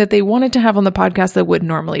something that they wanted to have on the podcast that would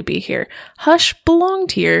normally be here. Hush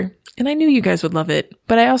belonged here. And I knew you guys would love it.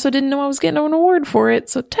 But I also didn't know I was getting an award for it.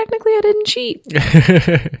 So technically I didn't cheat.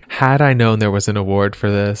 Had I known there was an award for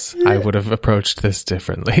this, I would have approached this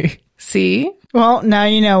differently. See? Well, now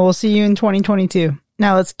you know. We'll see you in 2022.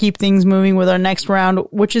 Now let's keep things moving with our next round,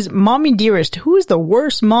 which is Mommy Dearest. Who is the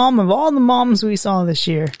worst mom of all the moms we saw this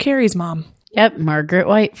year? Carrie's mom. Yep, Margaret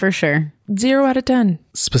White for sure. 0 out of 10.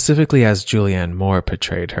 Specifically as Julianne Moore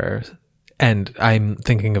portrayed her. And I'm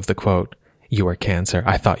thinking of the quote, "You were cancer.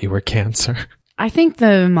 I thought you were cancer." I think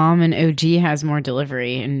the mom in OG has more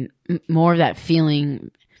delivery and more of that feeling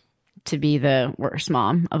to be the worst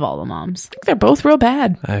mom of all the moms. I think they're both real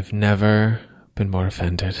bad. I've never been more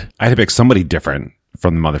offended. I had to pick somebody different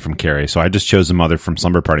from the mother from Carrie, so I just chose the mother from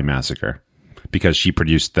Slumber Party Massacre because she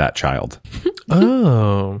produced that child.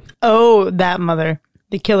 Oh. Oh, that mother.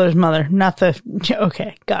 The killer's mother, not the...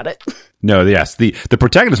 Okay, got it. No, yes, the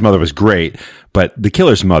protagonist's mother was great, but the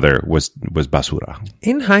killer's mother was basura.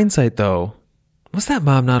 In hindsight, though, was that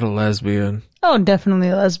mom not a lesbian? Oh,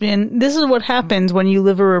 definitely lesbian. This is what happens when you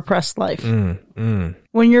live a repressed life.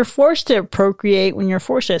 When you're forced to procreate, when you're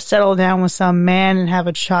forced to settle down with some man and have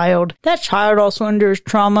a child, that child also endures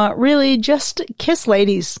trauma. Really, just kiss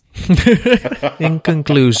ladies. In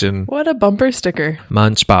conclusion, What a bumper sticker.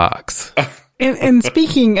 Munchbox. And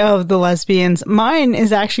speaking of the lesbians, mine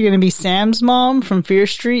is actually going to be Sam's mom from Fear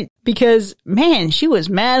Street because, man, she was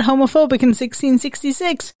mad homophobic in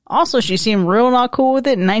 1666. Also, she seemed real not cool with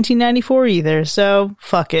it in 1994 either, so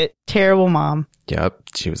fuck it. Terrible mom. Yep,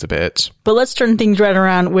 she was a bitch. But let's turn things right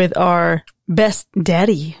around with our Best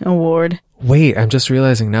Daddy Award. Wait, I'm just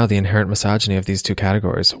realizing now the inherent misogyny of these two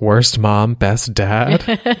categories. Worst mom, best dad.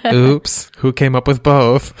 Oops. Who came up with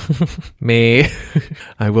both? Me.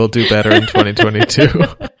 I will do better in 2022.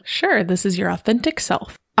 Sure, this is your authentic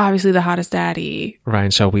self. Obviously, the hottest daddy Ryan,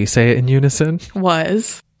 shall we say it in unison?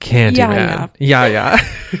 was Candyman. Yeah.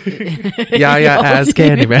 Yeah, as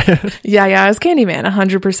Candyman. Yeah, as Candyman,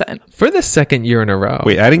 100%. For the second year in a row.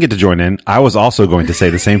 Wait, I didn't get to join in. I was also going to say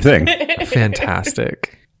the same thing.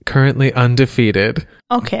 Fantastic. Currently undefeated.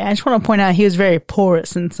 Okay, I just want to point out he was very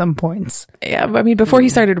porous in some points. Yeah, but I mean, before he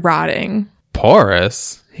started rotting.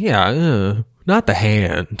 Porous? Yeah, not the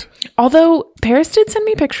hand. Although, Paris did send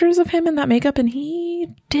me pictures of him in that makeup, and he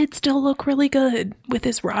did still look really good with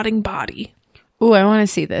his rotting body. Ooh, I want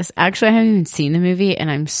to see this. Actually, I haven't even seen the movie, and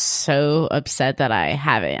I'm so upset that I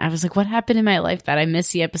haven't. I was like, what happened in my life that I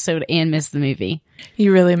missed the episode and missed the movie?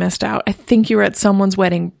 You really missed out. I think you were at someone's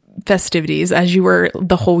wedding festivities as you were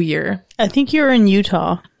the whole year. I think you were in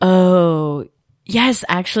Utah. Oh, yes,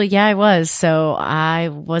 actually, yeah, I was. So I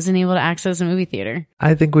wasn't able to access a movie theater.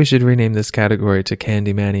 I think we should rename this category to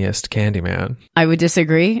Candymaniest Candyman. I would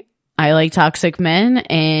disagree. I like Toxic Men,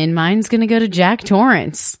 and mine's going to go to Jack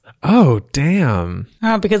Torrance. Oh, damn.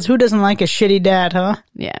 Oh, because who doesn't like a shitty dad, huh?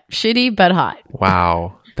 Yeah, shitty but hot.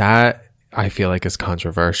 Wow. That, I feel like, is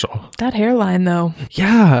controversial. That hairline, though.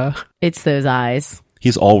 Yeah. It's those eyes.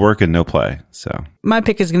 He's all work and no play, so. My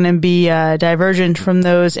pick is going to be divergent from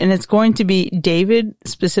those, and it's going to be David,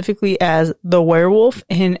 specifically as the werewolf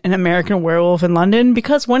in An American Werewolf in London,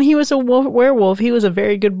 because when he was a werewolf, he was a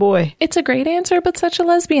very good boy. It's a great answer, but such a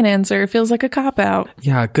lesbian answer. It feels like a cop-out.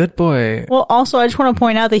 Yeah, good boy. Well, also, I just want to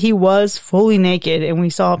point out that he was fully naked, and we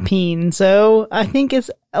saw a peen, so I think it's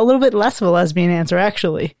a little bit less of a lesbian answer,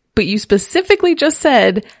 actually. But you specifically just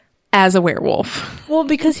said as a werewolf. Well,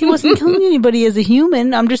 because he wasn't killing anybody as a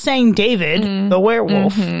human. I'm just saying David, the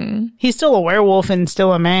werewolf. He's still a werewolf and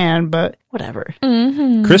still a man, but whatever.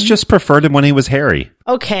 Chris just preferred him when he was hairy.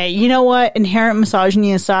 Okay, you know what? Inherent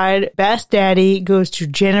misogyny aside, best daddy goes to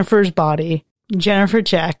Jennifer's body. Jennifer,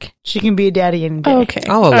 check. She can be a daddy any day. Okay.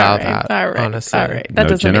 I'll allow All right, that, all right, honestly. All right. That No,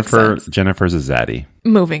 doesn't make sense. Jennifer's a zaddy.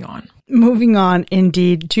 Moving on. Moving on,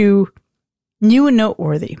 indeed, to new and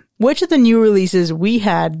noteworthy. Which of the new releases we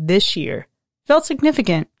had this year felt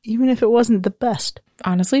significant, even if it wasn't the best?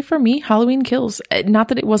 Honestly, for me, Halloween Kills. Not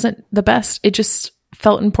that it wasn't the best. It just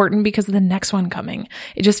felt important because of the next one coming.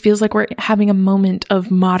 It just feels like we're having a moment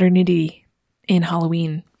of modernity in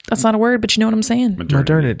Halloween. That's not a word, but you know what I'm saying.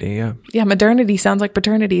 Modernity, yeah. Yeah, modernity sounds like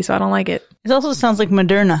paternity, so I don't like it. It also sounds like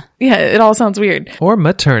Moderna. Yeah, it all sounds weird. Or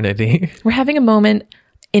maternity. We're having a moment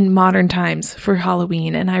in modern times for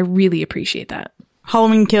Halloween, and I really appreciate that.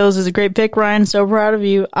 Halloween Kills is a great pick, Ryan. So proud of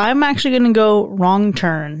you. I'm actually going to go Wrong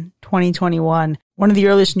Turn 2021. One of the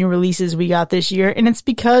earliest new releases we got this year. And it's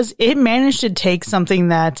because it managed to take something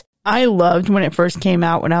that I loved when it first came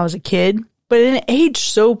out when I was a kid, but it aged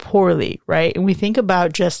so poorly, right? And we think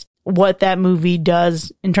about just what that movie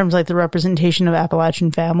does in terms of like the representation of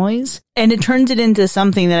Appalachian families. And it turns it into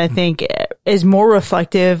something that I think is more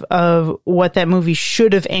reflective of what that movie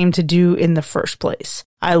should have aimed to do in the first place.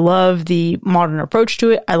 I love the modern approach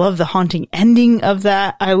to it. I love the haunting ending of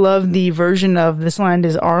that. I love the version of This Land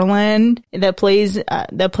Is Our Land that plays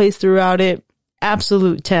throughout it.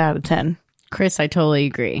 Absolute 10 out of 10. Chris, I totally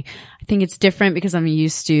agree. I think it's different because I'm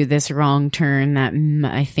used to this wrong turn that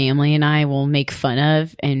my family and I will make fun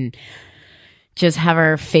of and just have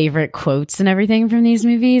our favorite quotes and everything from these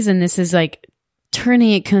movies. And this is like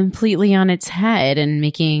turning it completely on its head and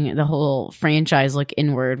making the whole franchise look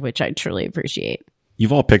inward, which I truly appreciate.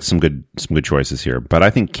 You've all picked some good choices here, but I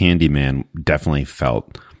think Candyman definitely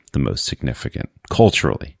felt the most significant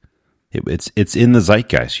culturally. It's in the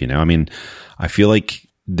zeitgeist, you know? I mean, I feel like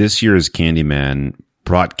this year's Candyman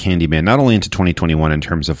brought Candyman not only into 2021 in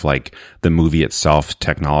terms of like the movie itself,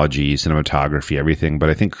 technology, cinematography, everything, but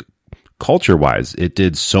I think culture-wise, it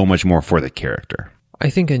did so much more for the character. I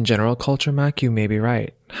think in general culture, Mac, you may be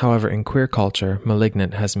right. However, in queer culture,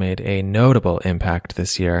 Malignant has made a notable impact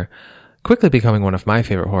this year, quickly becoming one of my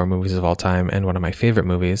favorite horror movies of all time and one of my favorite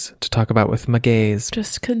movies to talk about with my gays.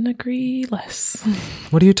 Just couldn't agree less.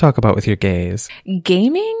 What do you talk about with your gays?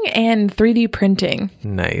 Gaming and 3D printing.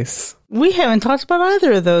 Nice. We haven't talked about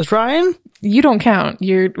either of those, Ryan. You don't count.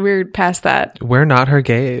 We're past that. We're not her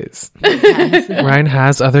gays. Ryan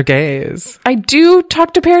has other gays. I do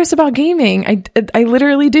talk to Paris about gaming. I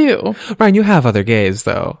literally do. Ryan, you have other gays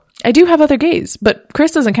though. I do have other gays, but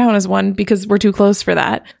Chris doesn't count as one because we're too close for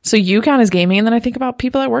that. So you count as gaming, and then I think about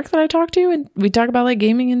people at work that I talk to, and we talk about like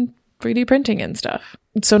gaming and 3D printing and stuff.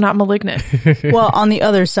 So not Malignant. Well, on the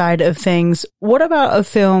other side of things, what about a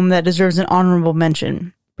film that deserves an honorable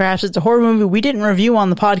mention? Perhaps it's a horror movie we didn't review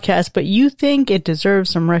on the podcast, but you think it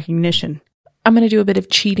deserves some recognition. I'm going to do a bit of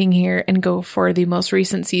cheating here and go for the most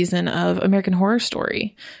recent season of American Horror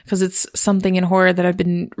Story because it's something in horror that I've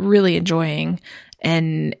been really enjoying.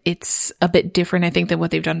 And it's a bit different, I think, than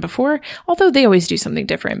what they've done before. Although they always do something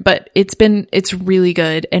different, but it's really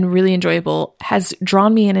good and really enjoyable. Has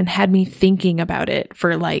drawn me in and had me thinking about it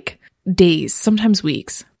for like days, sometimes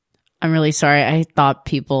weeks. I'm really sorry. I thought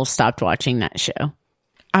people stopped watching that show.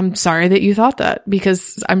 I'm sorry that you thought that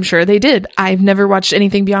because I'm sure they did. I've never watched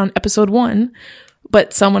anything beyond episode 1,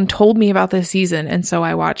 but someone told me about this season. And so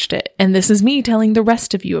I watched it. And this is me telling the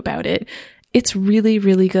rest of you about it. It's really,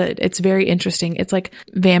 really good. It's very interesting. It's like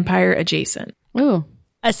vampire adjacent. Ooh.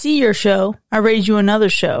 I see your show. I raise you another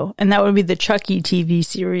show, and that would be the Chucky TV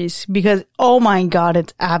series because, oh my God,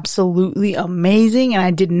 it's absolutely amazing, and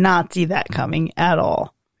I did not see that coming at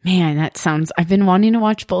all. Man, that sounds... I've been wanting to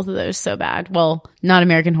watch both of those so bad. Well, not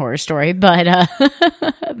American Horror Story, but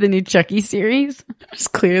the new Chucky series.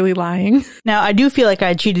 Just clearly lying. Now, I do feel like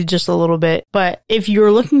I cheated just a little bit, but if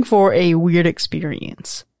you're looking for a weird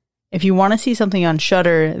experience, if you want to see something on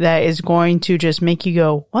Shudder that is going to just make you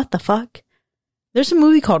go, what the fuck? There's a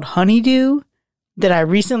movie called Honeydew that I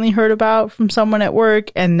recently heard about from someone at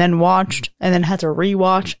work and then watched and then had to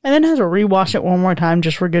rewatch and then had to rewatch it one more time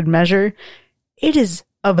just for good measure. It is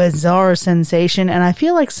a bizarre sensation, and I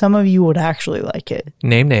feel like some of you would actually like it.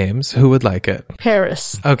 Name names. Who would like it?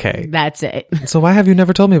 Paris. Okay. That's it. So why have you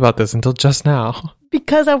never told me about this until just now?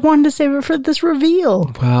 Because I wanted to save it for this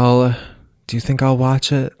reveal. Well, do you think I'll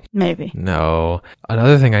watch it? Maybe. No.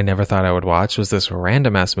 Another thing I never thought I would watch was this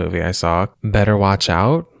random ass movie I saw, Better Watch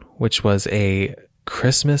Out, which was a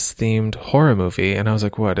Christmas themed horror movie. And I was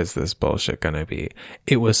like, what is this bullshit gonna be?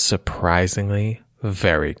 It was surprisingly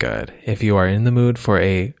very good. If you are in the mood for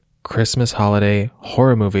a Christmas holiday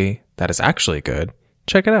horror movie that is actually good,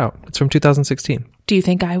 check it out. It's from 2016. Do you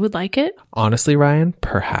think I would like it? Honestly, Ryan,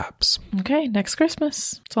 perhaps. Okay, next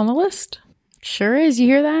Christmas. It's on the list. Sure is. You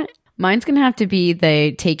hear that? Mine's going to have to be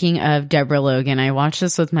The Taking of Deborah Logan. I watched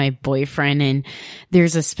this with my boyfriend, and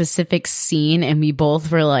there's a specific scene, and we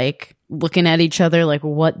both were like looking at each other like,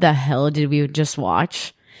 what the hell did we just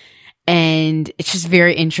watch? And it's just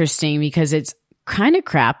very interesting because it's kind of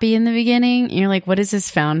crappy in the beginning. And you're like, what is this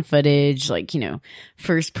found footage, like,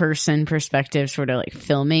 first person perspective sort of like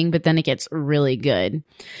filming, but then it gets really good.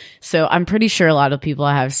 So I'm pretty sure a lot of people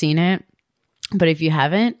have seen it, but if you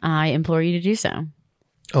haven't, I implore you to do so.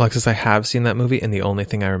 Alexis, I have seen that movie, and the only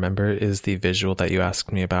thing I remember is the visual that you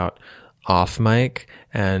asked me about off mic,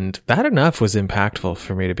 and that enough was impactful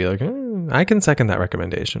for me to be like, I can second that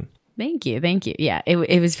recommendation. Thank you. Yeah,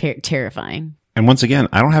 it was terrifying. And once again,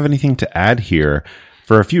 I don't have anything to add here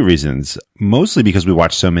for a few reasons, mostly because we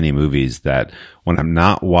watch so many movies that when I'm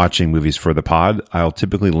not watching movies for the pod, I'll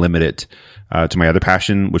typically limit it to my other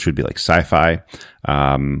passion, which would be like sci-fi,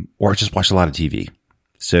 or just watch a lot of TV.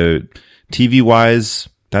 So TV wise,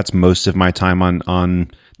 that's most of my time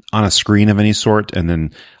on a screen of any sort. And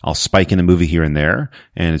then I'll spike in a movie here and there,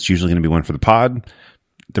 and it's usually going to be one for the pod.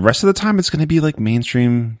 The rest of the time, it's going to be like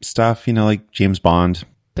mainstream stuff, like James Bond.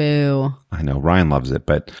 Boo. I know Ryan loves it,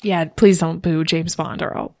 but Yeah, please don't boo James Bond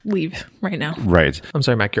or I'll leave right now. right. I'm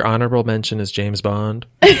sorry, Mac, your honorable mention is James Bond.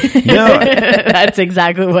 No, That's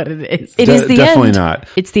exactly what it is. It is the definitely end. not.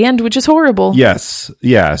 It's the end, which is horrible. Yes.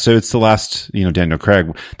 Yeah. So it's the last, Daniel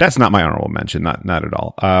Craig. That's not my honorable mention. Not at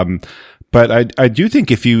all. But I do think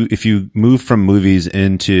if you move from movies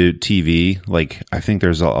into TV, like I think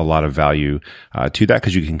there's a lot of value to that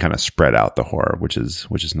because you can kind of spread out the horror, which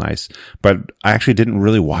is nice. But I actually didn't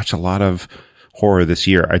really watch a lot of horror this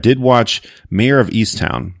year. I did watch Mayor of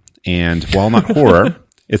Easttown, and while not horror,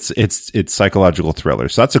 it's psychological thriller.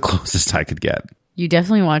 So that's the closest I could get. You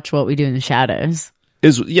definitely watch What We Do in the Shadows.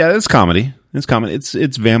 It's comedy. It's comedy.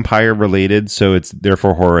 It's vampire related, so it's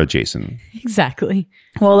therefore horror adjacent. Exactly.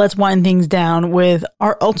 Well, let's wind things down with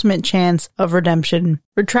our ultimate chance of redemption.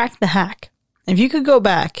 Retract the hack. If you could go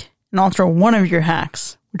back and alter one of your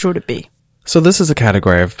hacks, which would it be? So this is a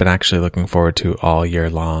category I've been actually looking forward to all year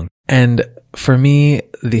long. And for me,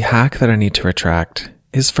 the hack that I need to retract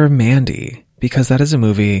is for Mandy, because that is a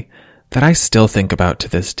movie that I still think about to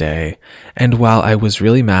this day. And while I was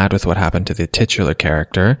really mad with what happened to the titular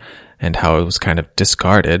character and how it was kind of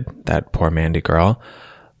discarded, that poor Mandy girl,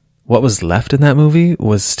 what was left in that movie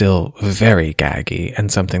was still very gaggy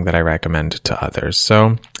and something that I recommend to others.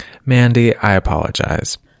 So, Mandy, I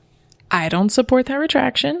apologize. I don't support that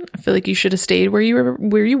retraction. I feel like you should have stayed where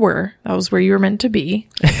you were. That was where you were meant to be.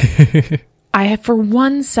 I had for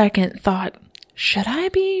 1 second thought, should I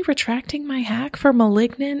be retracting my hack for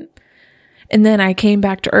Malignant? And then I came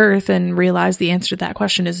back to earth and realized the answer to that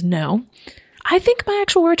question is no. I think my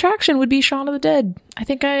actual retraction would be Shaun of the Dead. I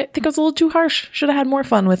think I was a little too harsh. Should have had more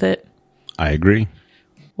fun with it. I agree.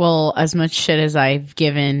 Well, as much shit as I've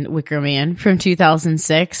given Wicker Man from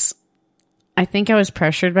 2006, I think I was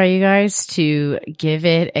pressured by you guys to give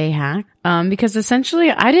it a hack. Because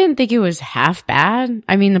essentially I didn't think it was half bad.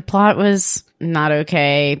 I mean, the plot was not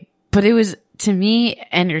okay, but it was, to me,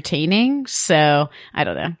 entertaining. So I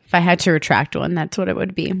don't know. If I had to retract one, that's what it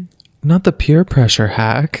would be. Not the peer pressure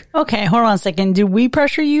hack. Okay, hold on a second. Did we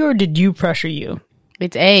pressure you or did you pressure you?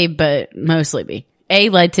 It's A, but mostly B. A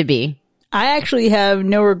led to B. I actually have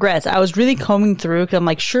no regrets. I was really combing through because I'm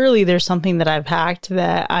like, surely there's something that I've hacked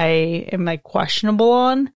that I am like questionable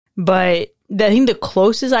on. But I think the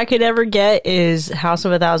closest I could ever get is House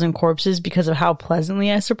of a Thousand Corpses because of how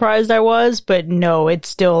pleasantly surprised I was. But no, it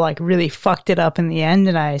still like really fucked it up in the end,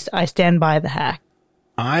 and I stand by the hack.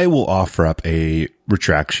 I will offer up a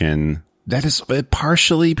retraction that is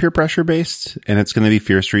partially peer pressure based, and it's going to be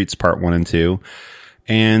Fear Streets Part 1 and 2.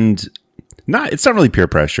 And it's not really peer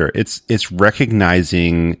pressure. It's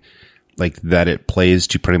recognizing like that it plays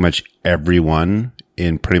to pretty much everyone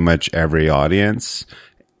in pretty much every audience.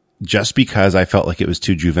 Just because I felt like it was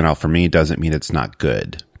too juvenile for me doesn't mean it's not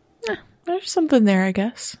good. There's something there, I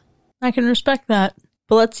guess. I can respect that.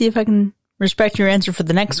 But let's see if I can respect your answer for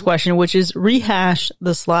the next question, which is rehash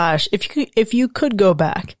the slash. If you could go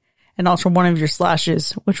back and alter one of your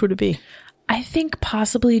slashes, which would it be? I think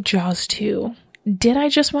possibly Jaws 2. Did I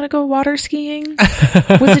just want to go water skiing?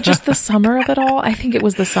 Was it just the summer of it all? I think it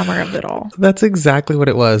was the summer of it all. That's exactly what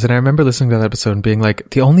it was. And I remember listening to that episode and being like,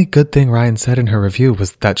 the only good thing Ryan said in her review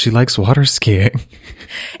was that she likes water skiing.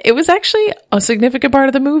 It was actually a significant part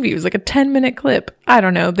of the movie. It was like a 10-minute clip. I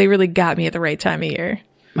don't know. They really got me at the right time of year.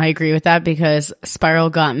 I agree with that because Spiral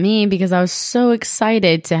got me because I was so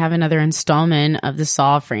excited to have another installment of the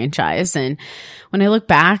Saw franchise. And when I look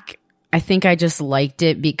back, I think I just liked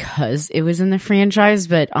it because it was in the franchise.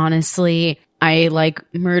 But honestly, I like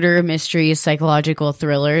murder, mysteries, psychological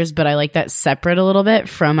thrillers, but I like that separate a little bit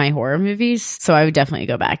from my horror movies. So I would definitely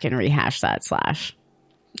go back and rehash that slash.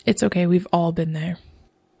 It's okay. We've all been there.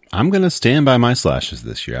 I'm going to stand by my slashes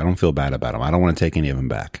this year. I don't feel bad about them. I don't want to take any of them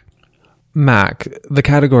back. Mac, the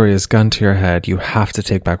category is gun to your head. You have to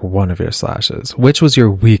take back one of your slashes. Which was your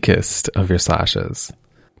weakest of your slashes?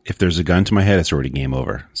 If there's a gun to my head, it's already game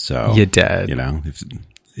over. So you're dead. You know,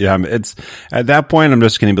 it's at that point, I'm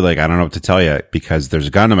just going to be like, I don't know what to tell you because there's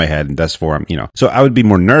a gun to my head and that's for, you know, so I would be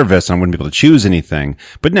more nervous and I wouldn't be able to choose anything.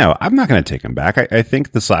 But no, I'm not going to take them back. I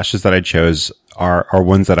think the slashes that I chose are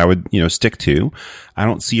ones that I would, you know, stick to. I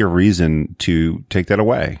don't see a reason to take that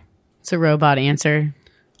away. It's a robot answer.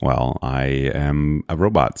 Well, I am a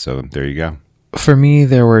robot, so there you go. For me,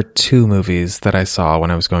 there were two movies that I saw when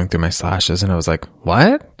I was going through my slashes, and I was like,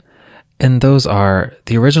 what? And those are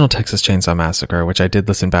the original Texas Chainsaw Massacre, which I did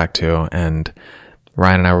listen back to, and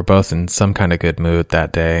Ryan and I were both in some kind of good mood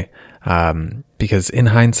that day. Because in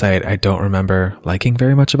hindsight, I don't remember liking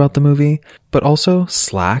very much about the movie, but also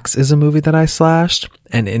Slacks is a movie that I slashed.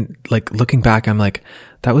 And in like looking back, I'm like,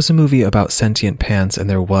 that was a movie about sentient pants and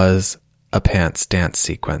there was a pants dance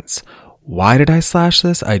sequence. Why did I slash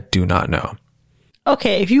this? I do not know.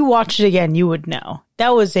 Okay, if you watched it again, you would know.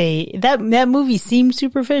 That movie seemed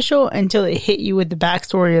superficial until it hit you with the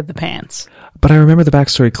backstory of the pants. But I remember the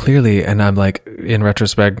backstory clearly, and I'm like, in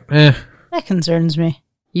retrospect, That concerns me.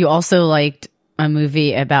 You also liked a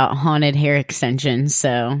movie about haunted hair extensions,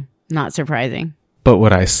 so not surprising. But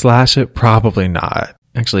would I slash it? Probably not.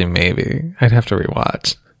 Actually, maybe. I'd have to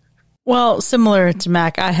rewatch. Well, similar to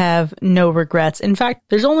Mac, I have no regrets. In fact,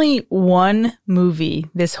 there's only one movie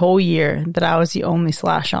this whole year that I was the only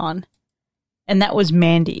slash on. And that was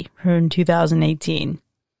Mandy from 2018.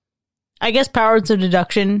 I guess powers of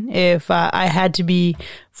deduction, if I had to be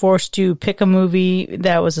forced to pick a movie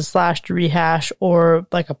that was a slash to rehash or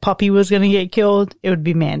like a puppy was going to get killed, it would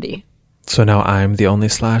be Mandy. So now I'm the only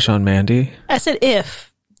slash on Mandy? I said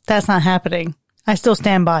if. That's not happening. I still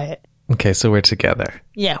stand by it. Okay, so we're together.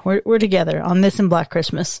 Yeah, we're together on this and Black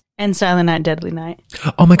Christmas and Silent Night, Deadly Night.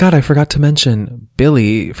 Oh my god, I forgot to mention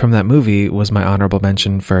Billy from that movie was my honorable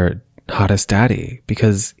mention for Hottest Daddy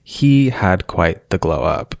because he had quite the glow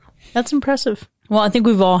up. That's impressive. Well, I think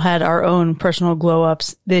we've all had our own personal glow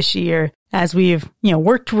ups this year as we've,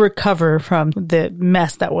 worked to recover from the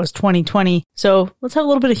mess that was 2020. So let's have a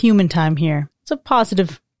little bit of human time here. It's a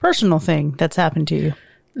positive personal thing that's happened to you.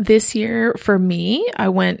 This year, for me, I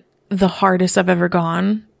went the hardest I've ever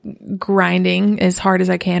gone, grinding as hard as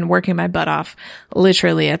I can, working my butt off,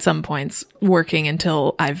 literally at some points working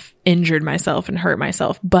until I've injured myself and hurt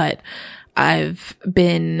myself. But I've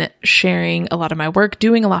been sharing a lot of my work,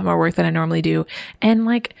 doing a lot more work than I normally do, and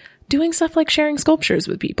doing stuff like sharing sculptures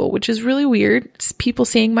with people, which is really weird. It's people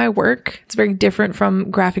seeing my work. It's very different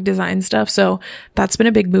from graphic design stuff. So that's been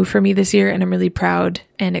a big move for me this year, and I'm really proud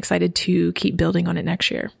and excited to keep building on it next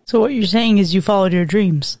year. So what you're saying is you followed your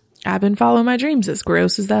dreams. I've been following my dreams, as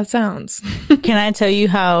gross as that sounds. Can I tell you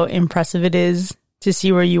how impressive it is to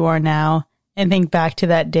see where you are now and think back to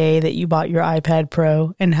that day that you bought your iPad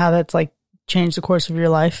Pro and how that's changed the course of your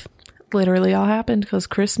life? Literally all happened because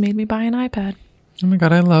Chris made me buy an iPad. Oh my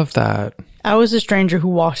god, I love that. I was a stranger who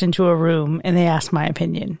walked into a room and they asked my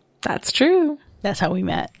opinion. That's true. That's how we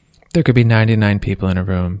met. There could be 99 people in a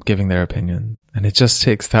room giving their opinion, and it just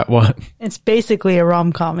takes that one. It's basically a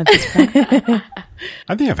rom-com at this point.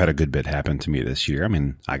 I think I've had a good bit happen to me this year. I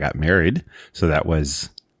mean, I got married, so that was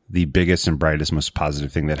the biggest and brightest, most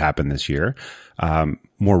positive thing that happened this year.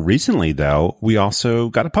 More recently, though, we also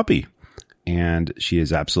got a puppy. And she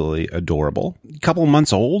is absolutely adorable. A couple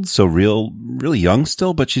months old, so really young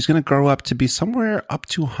still, but she's going to grow up to be somewhere up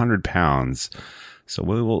to 100 pounds. So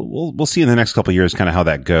we'll see in the next couple of years kind of how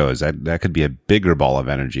that goes. That could be a bigger ball of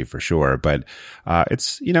energy for sure. But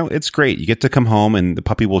it's great. You get to come home and the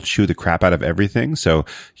puppy will chew the crap out of everything. So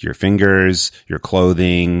your fingers, your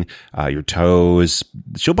clothing, your toes.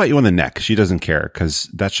 She'll bite you on the neck. She doesn't care because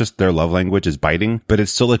that's just their love language is biting. But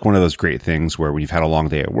it's still one of those great things where when you've had a long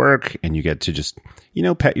day at work and you get to just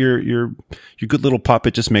pet your good little pup,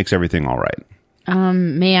 it just makes everything all right.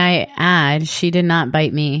 May I add, she did not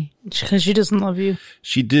bite me. Because she doesn't love you.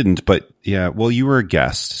 She didn't, but yeah, well, you were a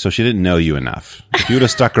guest, so she didn't know you enough. If you would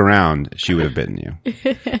have stuck around, she would have bitten you.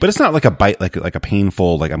 But it's not like a bite, like a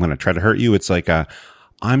painful, I'm going to try to hurt you. It's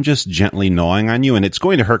I'm just gently gnawing on you, and it's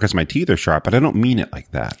going to hurt because my teeth are sharp, but I don't mean it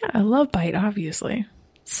like that. Yeah, I love bite, obviously.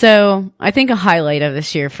 So I think a highlight of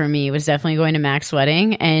this year for me was definitely going to Mac's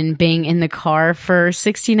wedding and being in the car for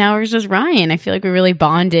 16 hours with Ryan. I feel like we really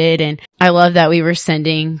bonded, and I love that we were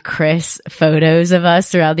sending Chris photos of us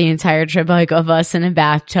throughout the entire trip, like of us in a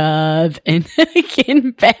bathtub and like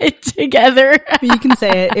in bed together. You can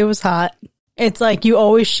say it. It was hot. It's like you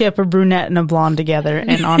always ship a brunette and a blonde together,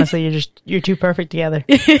 and honestly, you're too perfect together.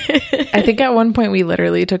 I think at one point we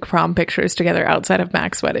literally took prom pictures together outside of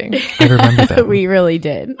Mac's wedding. I remember that. We really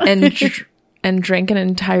did. And drank an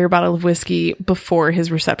entire bottle of whiskey before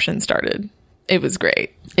his reception started. It was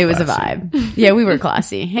great. It was a vibe. Yeah, we were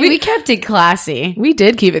classy. Hey, we kept it classy. We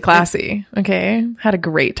did keep it classy. Okay. Had a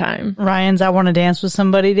great time. Ryan's I want to dance with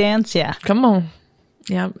somebody dance. Yeah. Come on.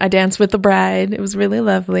 Yeah. I danced with the bride. It was really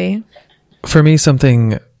lovely. For me,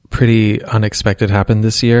 something pretty unexpected happened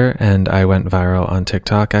this year, and I went viral on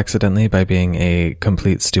TikTok accidentally by being a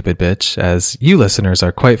complete stupid bitch, as you listeners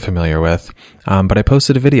are quite familiar with. But I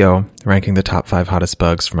posted a video ranking the top 5 hottest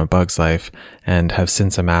bugs from A Bug's Life, and have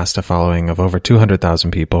since amassed a following of over 200,000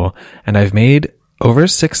 people, and I've made over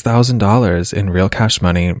 $6,000 in real cash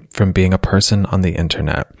money from being a person on the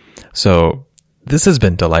internet. So this has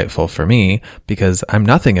been delightful for me because I'm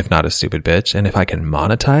nothing if not a stupid bitch. And if I can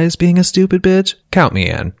monetize being a stupid bitch, count me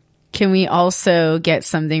in. Can we also get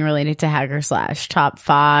something related to Hacker Slash? Top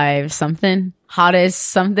 5 something? Hottest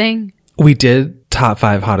something? We did top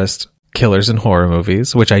 5 hottest killers in horror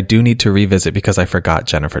movies, which I do need to revisit because I forgot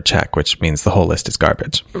Jennifer Check, which means the whole list is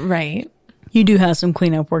garbage. Right. You do have some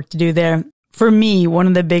cleanup work to do there. For me, one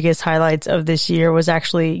of the biggest highlights of this year was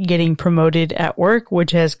actually getting promoted at work,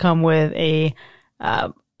 which has come with a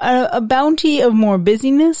bounty of more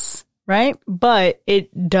busyness, right? But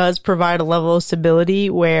it does provide a level of stability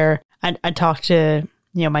where I talk to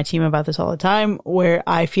my team about this all the time, where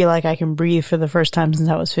I feel like I can breathe for the first time since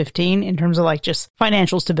I was 15 in terms of like just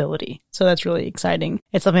financial stability. So that's really exciting.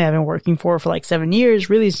 It's something I've been working for like 7 years,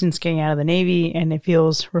 really since getting out of the Navy, and it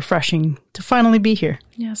feels refreshing to finally be here.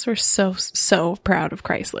 Yes, we're so proud of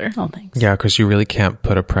Chrysler. Oh, thanks. Yeah, because you really can't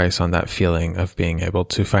put a price on that feeling of being able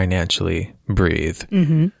to financially breathe.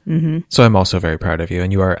 Mm-hmm. Mm-hmm. So I'm also very proud of you,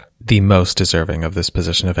 and you are the most deserving of this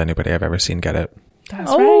position of anybody I've ever seen get it.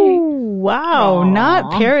 That's right. Wow,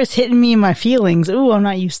 not Paris hitting me in my feelings. Ooh, I'm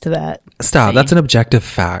not used to that. Stop. Same. That's an objective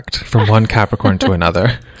fact from one Capricorn to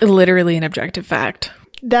another. Literally an objective fact.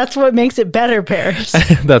 That's what makes it better, Paris.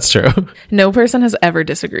 That's true. No person has ever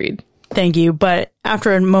disagreed. Thank you. But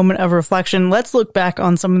after a moment of reflection, let's look back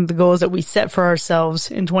on some of the goals that we set for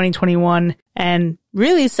ourselves in 2021 and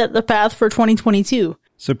really set the path for 2022.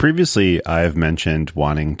 So previously, I've mentioned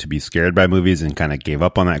wanting to be scared by movies and kind of gave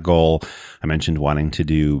up on that goal. I mentioned wanting to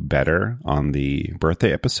do better on the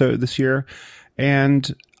birthday episode this year.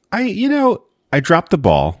 And I dropped the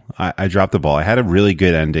ball. I dropped the ball. I had a really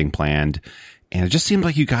good ending planned, and it just seemed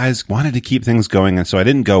like you guys wanted to keep things going, and so I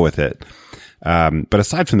didn't go with it. But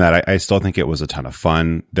aside from that, I still think it was a ton of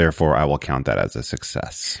fun. Therefore, I will count that as a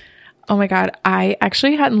success. Oh my God. I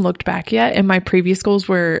actually hadn't looked back yet, and my previous goals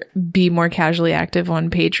were be more casually active on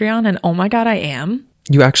Patreon. And oh my God, I am.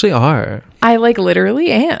 You actually are. I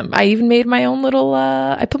literally am. I even made my own little,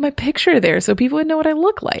 I put my picture there so people would know what I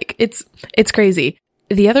look like. It's crazy.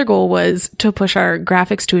 The other goal was to push our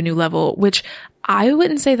graphics to a new level, which I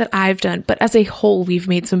wouldn't say that I've done, but as a whole, we've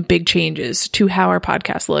made some big changes to how our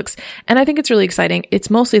podcast looks. And I think it's really exciting. It's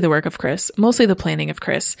mostly the work of Chris, mostly the planning of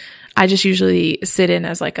Chris. I just usually sit in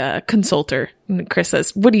as like a consultor. And Chris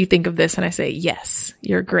says, "What do you think of this?" And I say, "Yes,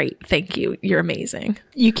 you're great. Thank you. You're amazing."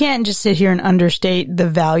 You can't just sit here and understate the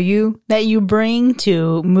value that you bring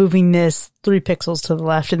to moving this 3 pixels to the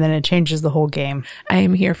left, and then it changes the whole game. I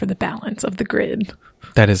am here for the balance of the grid.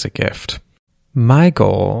 That is a gift. My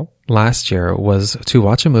goal last year was to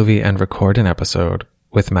watch a movie and record an episode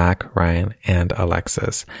with Mac, Ryan, and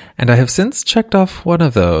Alexis. And I have since checked off one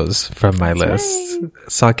of those from my list. Right.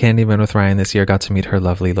 Saw Candyman with Ryan this year, got to meet her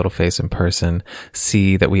lovely little face in person,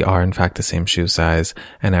 see that we are in fact the same shoe size,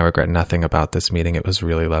 and I regret nothing about this meeting. It was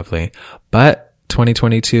really lovely. But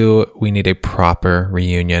 2022, we need a proper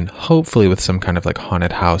reunion, hopefully with some kind of like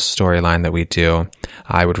haunted house storyline that we do.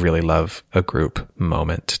 I would really love a group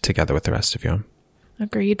moment together with the rest of you.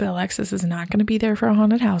 Agreed, but Alexis is not going to be there for a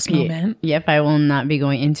haunted house moment. Yep, I will not be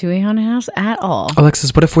going into a haunted house at all.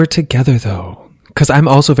 Alexis, what if we're together though? Because I'm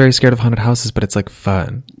also very scared of haunted houses, but it's like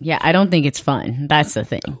fun. Yeah, I don't think it's fun. That's the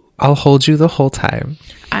thing. I'll hold you the whole time.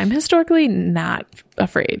 I'm historically not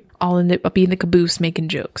afraid. I'll be in the caboose making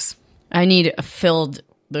jokes. I need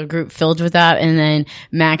the group filled with that, and then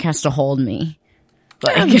Mac has to hold me.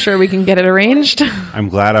 I'm sure we can get it arranged. I'm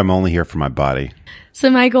glad I'm only here for my body. So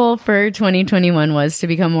my goal for 2021 was to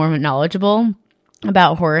become more knowledgeable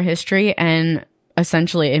about horror history and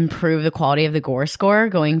essentially improve the quality of the gore score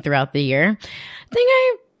going throughout the year. I think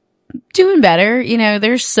I'm doing better. You know,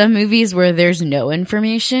 there's some movies where there's no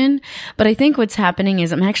information, but I think what's happening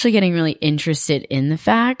is I'm actually getting really interested in the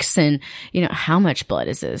facts and, you know, how much blood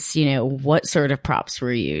is this? You know, what sort of props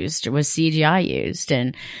were used? Was CGI used?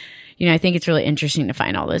 And, you know, I think it's really interesting to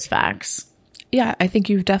find all those facts. Yeah, I think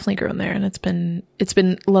you've definitely grown there, and it's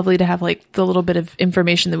been lovely to have like the little bit of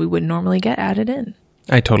information that we wouldn't normally get added in.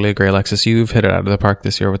 I totally agree, Alexis. You've hit it out of the park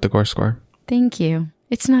this year with the gore score. Thank you.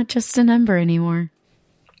 It's not just a number anymore.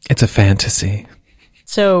 It's a fantasy.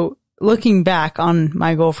 So looking back on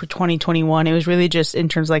my goal for 2021, it was really just in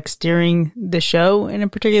terms of like steering the show in a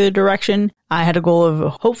particular direction. I had a goal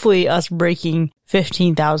of hopefully us breaking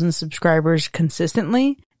 15,000 subscribers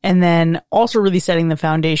consistently. And then also really setting the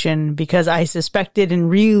foundation, because I suspected and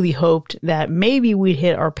really hoped that maybe we'd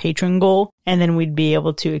hit our patron goal and then we'd be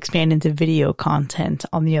able to expand into video content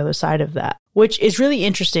on the other side of that, which is really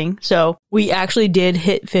interesting. So we actually did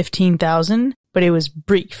hit 15,000, but it was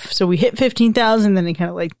brief. So we hit 15,000, then it kind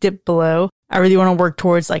of like dipped below. I really want to work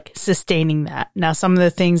towards like sustaining that. Now, some of the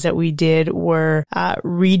things that we did were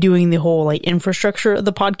redoing the whole like infrastructure of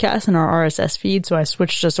the podcast and our RSS feed. So I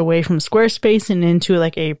switched us away from Squarespace and into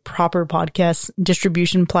like a proper podcast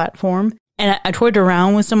distribution platform. And I toyed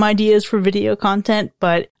around with some ideas for video content,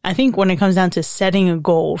 but I think when it comes down to setting a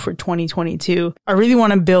goal for 2022, I really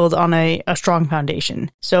want to build on a strong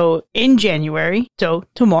foundation. So in January, so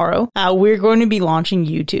tomorrow, we're going to be launching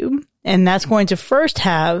YouTube, and that's going to first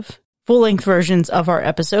have full-length versions of our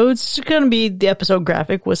episodes. It's going to be the episode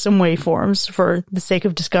graphic with some waveforms for the sake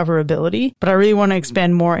of discoverability. But I really want to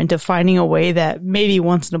expand more into finding a way that maybe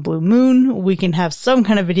once in a blue moon, we can have some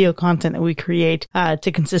kind of video content that we create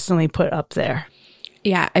to consistently put up there.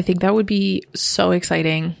 Yeah, I think that would be so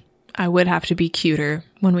exciting. I would have to be cuter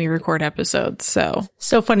when we record episodes.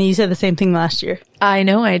 So funny. You said the same thing last year. I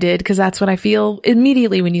know I did, because that's what I feel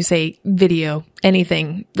immediately when you say video,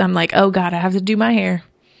 anything. I'm like, oh God, I have to do my hair.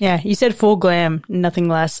 Yeah, you said full glam, nothing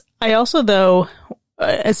less. I also, though,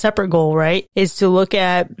 a separate goal, right, is to look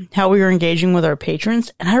at how we are engaging with our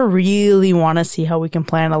patrons. And I really want to see how we can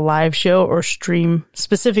plan a live show or stream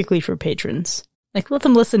specifically for patrons. Like, let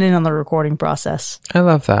them listen in on the recording process. I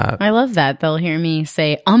love that. I love that. They'll hear me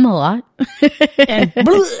say, a lot. And,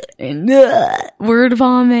 and word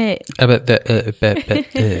vomit.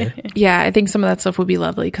 Yeah, I think some of that stuff would be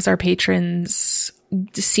lovely, because our patrons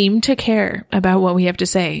seem to care about what we have to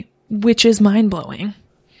say, which is mind-blowing.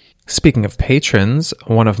 Speaking of patrons,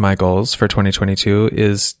 one of my goals for 2022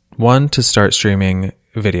 is, one, to start streaming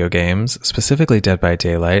video games, specifically Dead by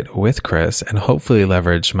Daylight, with Chris, and hopefully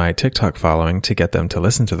leverage my TikTok following to get them to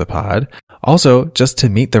listen to the pod. Also, just to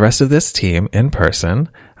meet the rest of this team in person.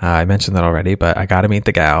 I mentioned that already, but I gotta meet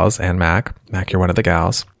the gals and Mac. Mac, you're one of the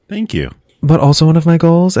gals. Thank you. But also one of my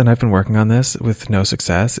goals, and I've been working on this with no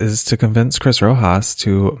success, is to convince Chris Rojas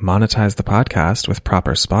to monetize the podcast with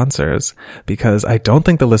proper sponsors, because I don't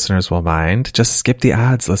think the listeners will mind. Just skip the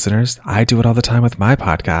ads, listeners. I do it all the time with my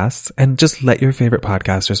podcasts, and just let your favorite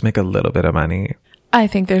podcasters make a little bit of money. I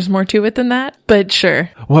think there's more to it than that, but sure.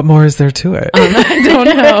 What more is there to it? I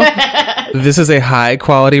don't know. This is a high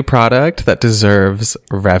quality product that deserves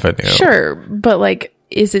revenue. Sure, but like,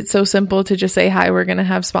 is it so simple to just say, hi, we're going to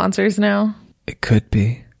have sponsors now? It could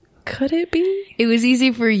be. Could it be? It was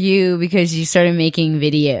easy for you because you started making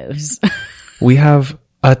videos. We have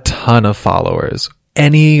a ton of followers.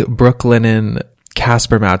 Any Brooklinen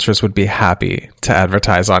Casper mattress would be happy to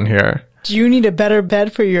advertise on here. do you need a better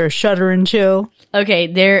bed for your Shutter and Chill? Okay,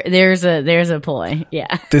 there's a ploy.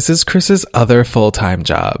 Yeah. This is Chris's other full-time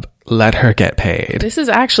job. Let her get paid. This is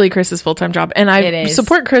actually Chris's full-time job, and I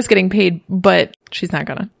support Chris getting paid, but she's not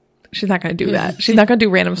gonna do that. She's not gonna do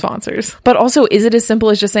random sponsors. But also, is it as simple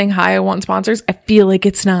as just saying, hi, I want sponsors? I feel like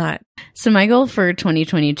it's not. So my goal for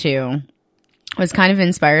 2022 was kind of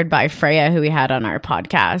inspired by Freya, who we had on our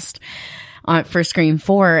podcast for Scream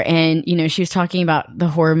 4. And, you know, she was talking about the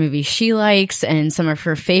horror movies she likes and some of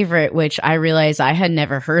her favorite, which I realized I had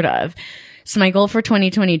never heard of. So my goal for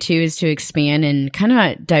 2022 is to expand and kind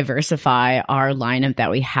of diversify our lineup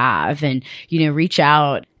that we have and, you know, reach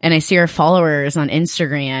out. And I see our followers on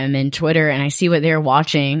Instagram and Twitter, and I see what they're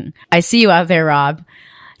watching. I see you out there, Rob.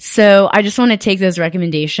 So I just want to take those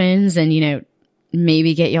recommendations and, you know,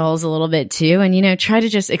 maybe get y'all's a little bit too, and, you know, try to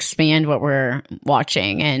just expand what we're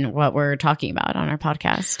watching and what we're talking about on our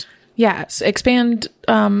podcast. Yes, expand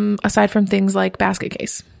aside from things like Basket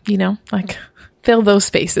Case, you know, like fill those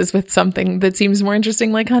spaces with something that seems more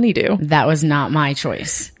interesting, like Honeydew. That was not my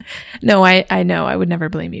choice. No, I know. I would never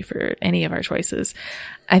blame you for any of our choices.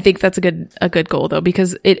 I think that's a good goal though,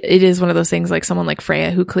 because it is one of those things like someone like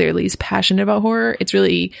Freya who clearly is passionate about horror. It's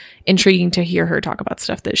really intriguing to hear her talk about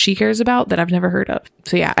stuff that she cares about that I've never heard of.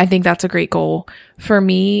 So yeah, I think that's a great goal. For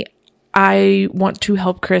me, I want to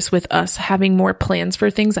help Chris with us having more plans for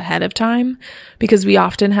things ahead of time, because we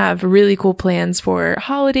often have really cool plans for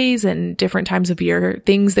holidays and different times of year,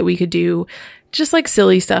 things that we could do, just like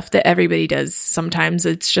silly stuff that everybody does. Sometimes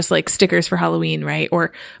it's just like stickers for Halloween, right?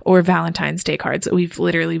 Or Valentine's Day cards that we've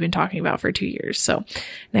literally been talking about for 2 years. So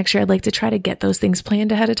next year I'd like to try to get those things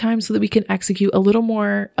planned ahead of time so that we can execute a little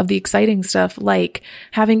more of the exciting stuff, like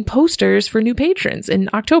having posters for new patrons in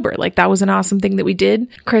October. Like that was an awesome thing that we did.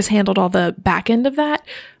 Chris handled all the back end of that,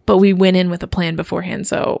 but we went in with a plan beforehand.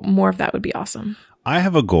 So more of that would be awesome. I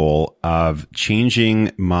have a goal of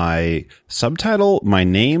changing my subtitle, my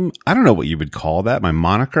name. I don't know what you would call that, my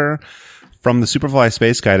moniker, from the Superfly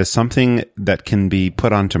Space Guy to something that can be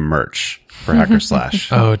put onto merch for Hacker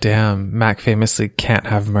Slash. Oh, damn. Mac famously can't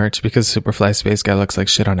have merch because Superfly Space Guy looks like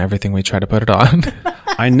shit on everything we try to put it on.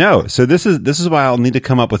 I know. So this is why I'll need to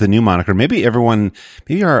come up with a new moniker. Maybe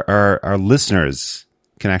our listeners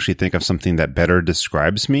can actually think of something that better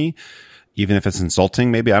describes me. Even if it's insulting,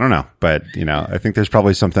 maybe, I don't know. But, I think there's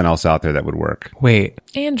probably something else out there that would work. Wait.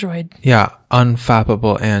 Android. Yeah.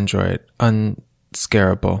 Unfappable Android.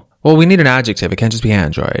 Unscarable. Well, we need an adjective. It can't just be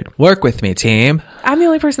Android. Work with me, team. I'm the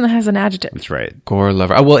only person that has an adjective. That's right. Gore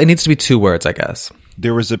lover. Oh, well, it needs to be 2 words, I guess.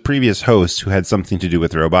 There was a previous host who had something to do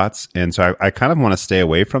with robots. And so I kind of want to stay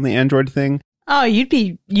away from the Android thing. Oh, you'd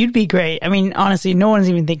be great. I mean, honestly, no one's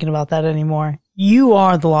even thinking about that anymore. You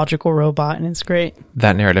are the logical robot, and it's great.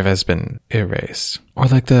 That narrative has been erased. Or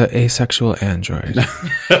like the asexual android.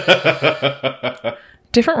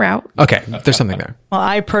 Different route. Okay, there's something there. Well,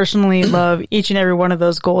 I personally love each and every one of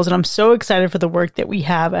those goals, and I'm so excited for the work that we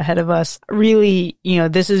have ahead of us. Really,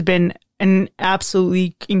 this has been an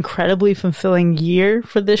absolutely incredibly fulfilling year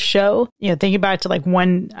for this show. Thinking back to like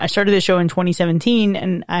when I started the show in 2017,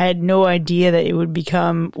 and I had no idea that it would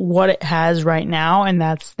become what it has right now. And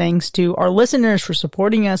that's thanks to our listeners for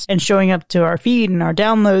supporting us and showing up to our feed and our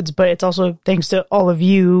downloads. But it's also thanks to all of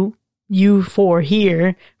you four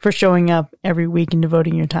here for showing up every week and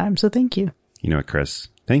devoting your time. So thank you. You know what, Chris?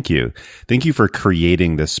 Thank you. Thank you for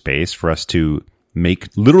creating this space for us to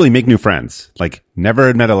literally make new friends. Like, never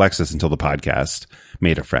had met Alexis until the podcast,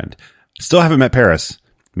 made a friend. Still haven't met Paris,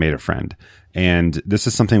 made a friend. And this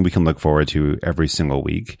is something we can look forward to every single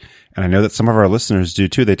week. And I know that some of our listeners do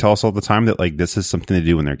too. They tell us all the time that like this is something to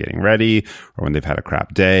do when they're getting ready or when they've had a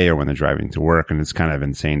crap day or when they're driving to work. And it's kind of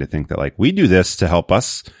insane to think that like we do this to help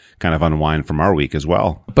us kind of unwind from our week as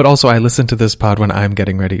well. But also I listen to this pod when I'm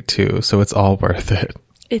getting ready too. So it's all worth it.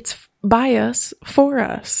 It's by us, for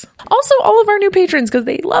us. Also, all of our new patrons, because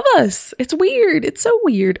they love us. It's weird. It's so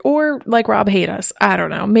weird. Or like Rob, hate us. I don't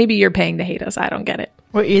know. Maybe you're paying to hate us. I don't get it.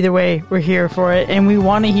 Well, either way, we're here for it, and we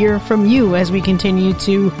want to hear from you as we continue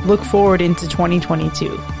to look forward into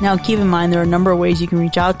 2022. Now, keep in mind, there are a number of ways you can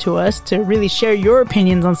reach out to us to really share your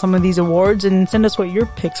opinions on some of these awards and send us what your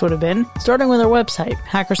picks would have been, starting with our website,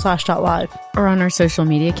 hackerslash.live. Or on our social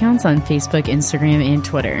media accounts on Facebook, Instagram, and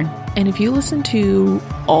Twitter. And if you listen to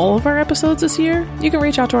all of our episodes this year, you can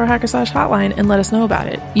reach out to our Hacker Slash hotline and let us know about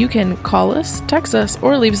it. You can call us, text us,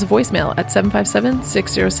 or leave us a voicemail at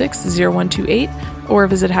 757-606-0128, or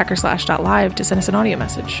visit hackerslash.live to send us an audio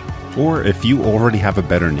message. Or if you already have a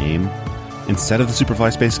better name, instead of the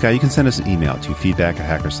Superfly Space Guy, you can send us an email to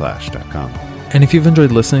feedback@hackerslash.com. And if you've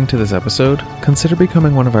enjoyed listening to this episode, consider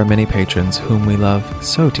becoming one of our many patrons whom we love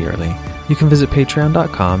so dearly. You can visit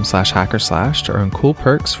patreon.com/hackerslash to earn cool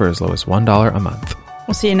perks for as low as $1 a month.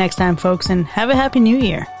 We'll see you next time, folks, and have a happy new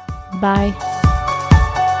year. Bye.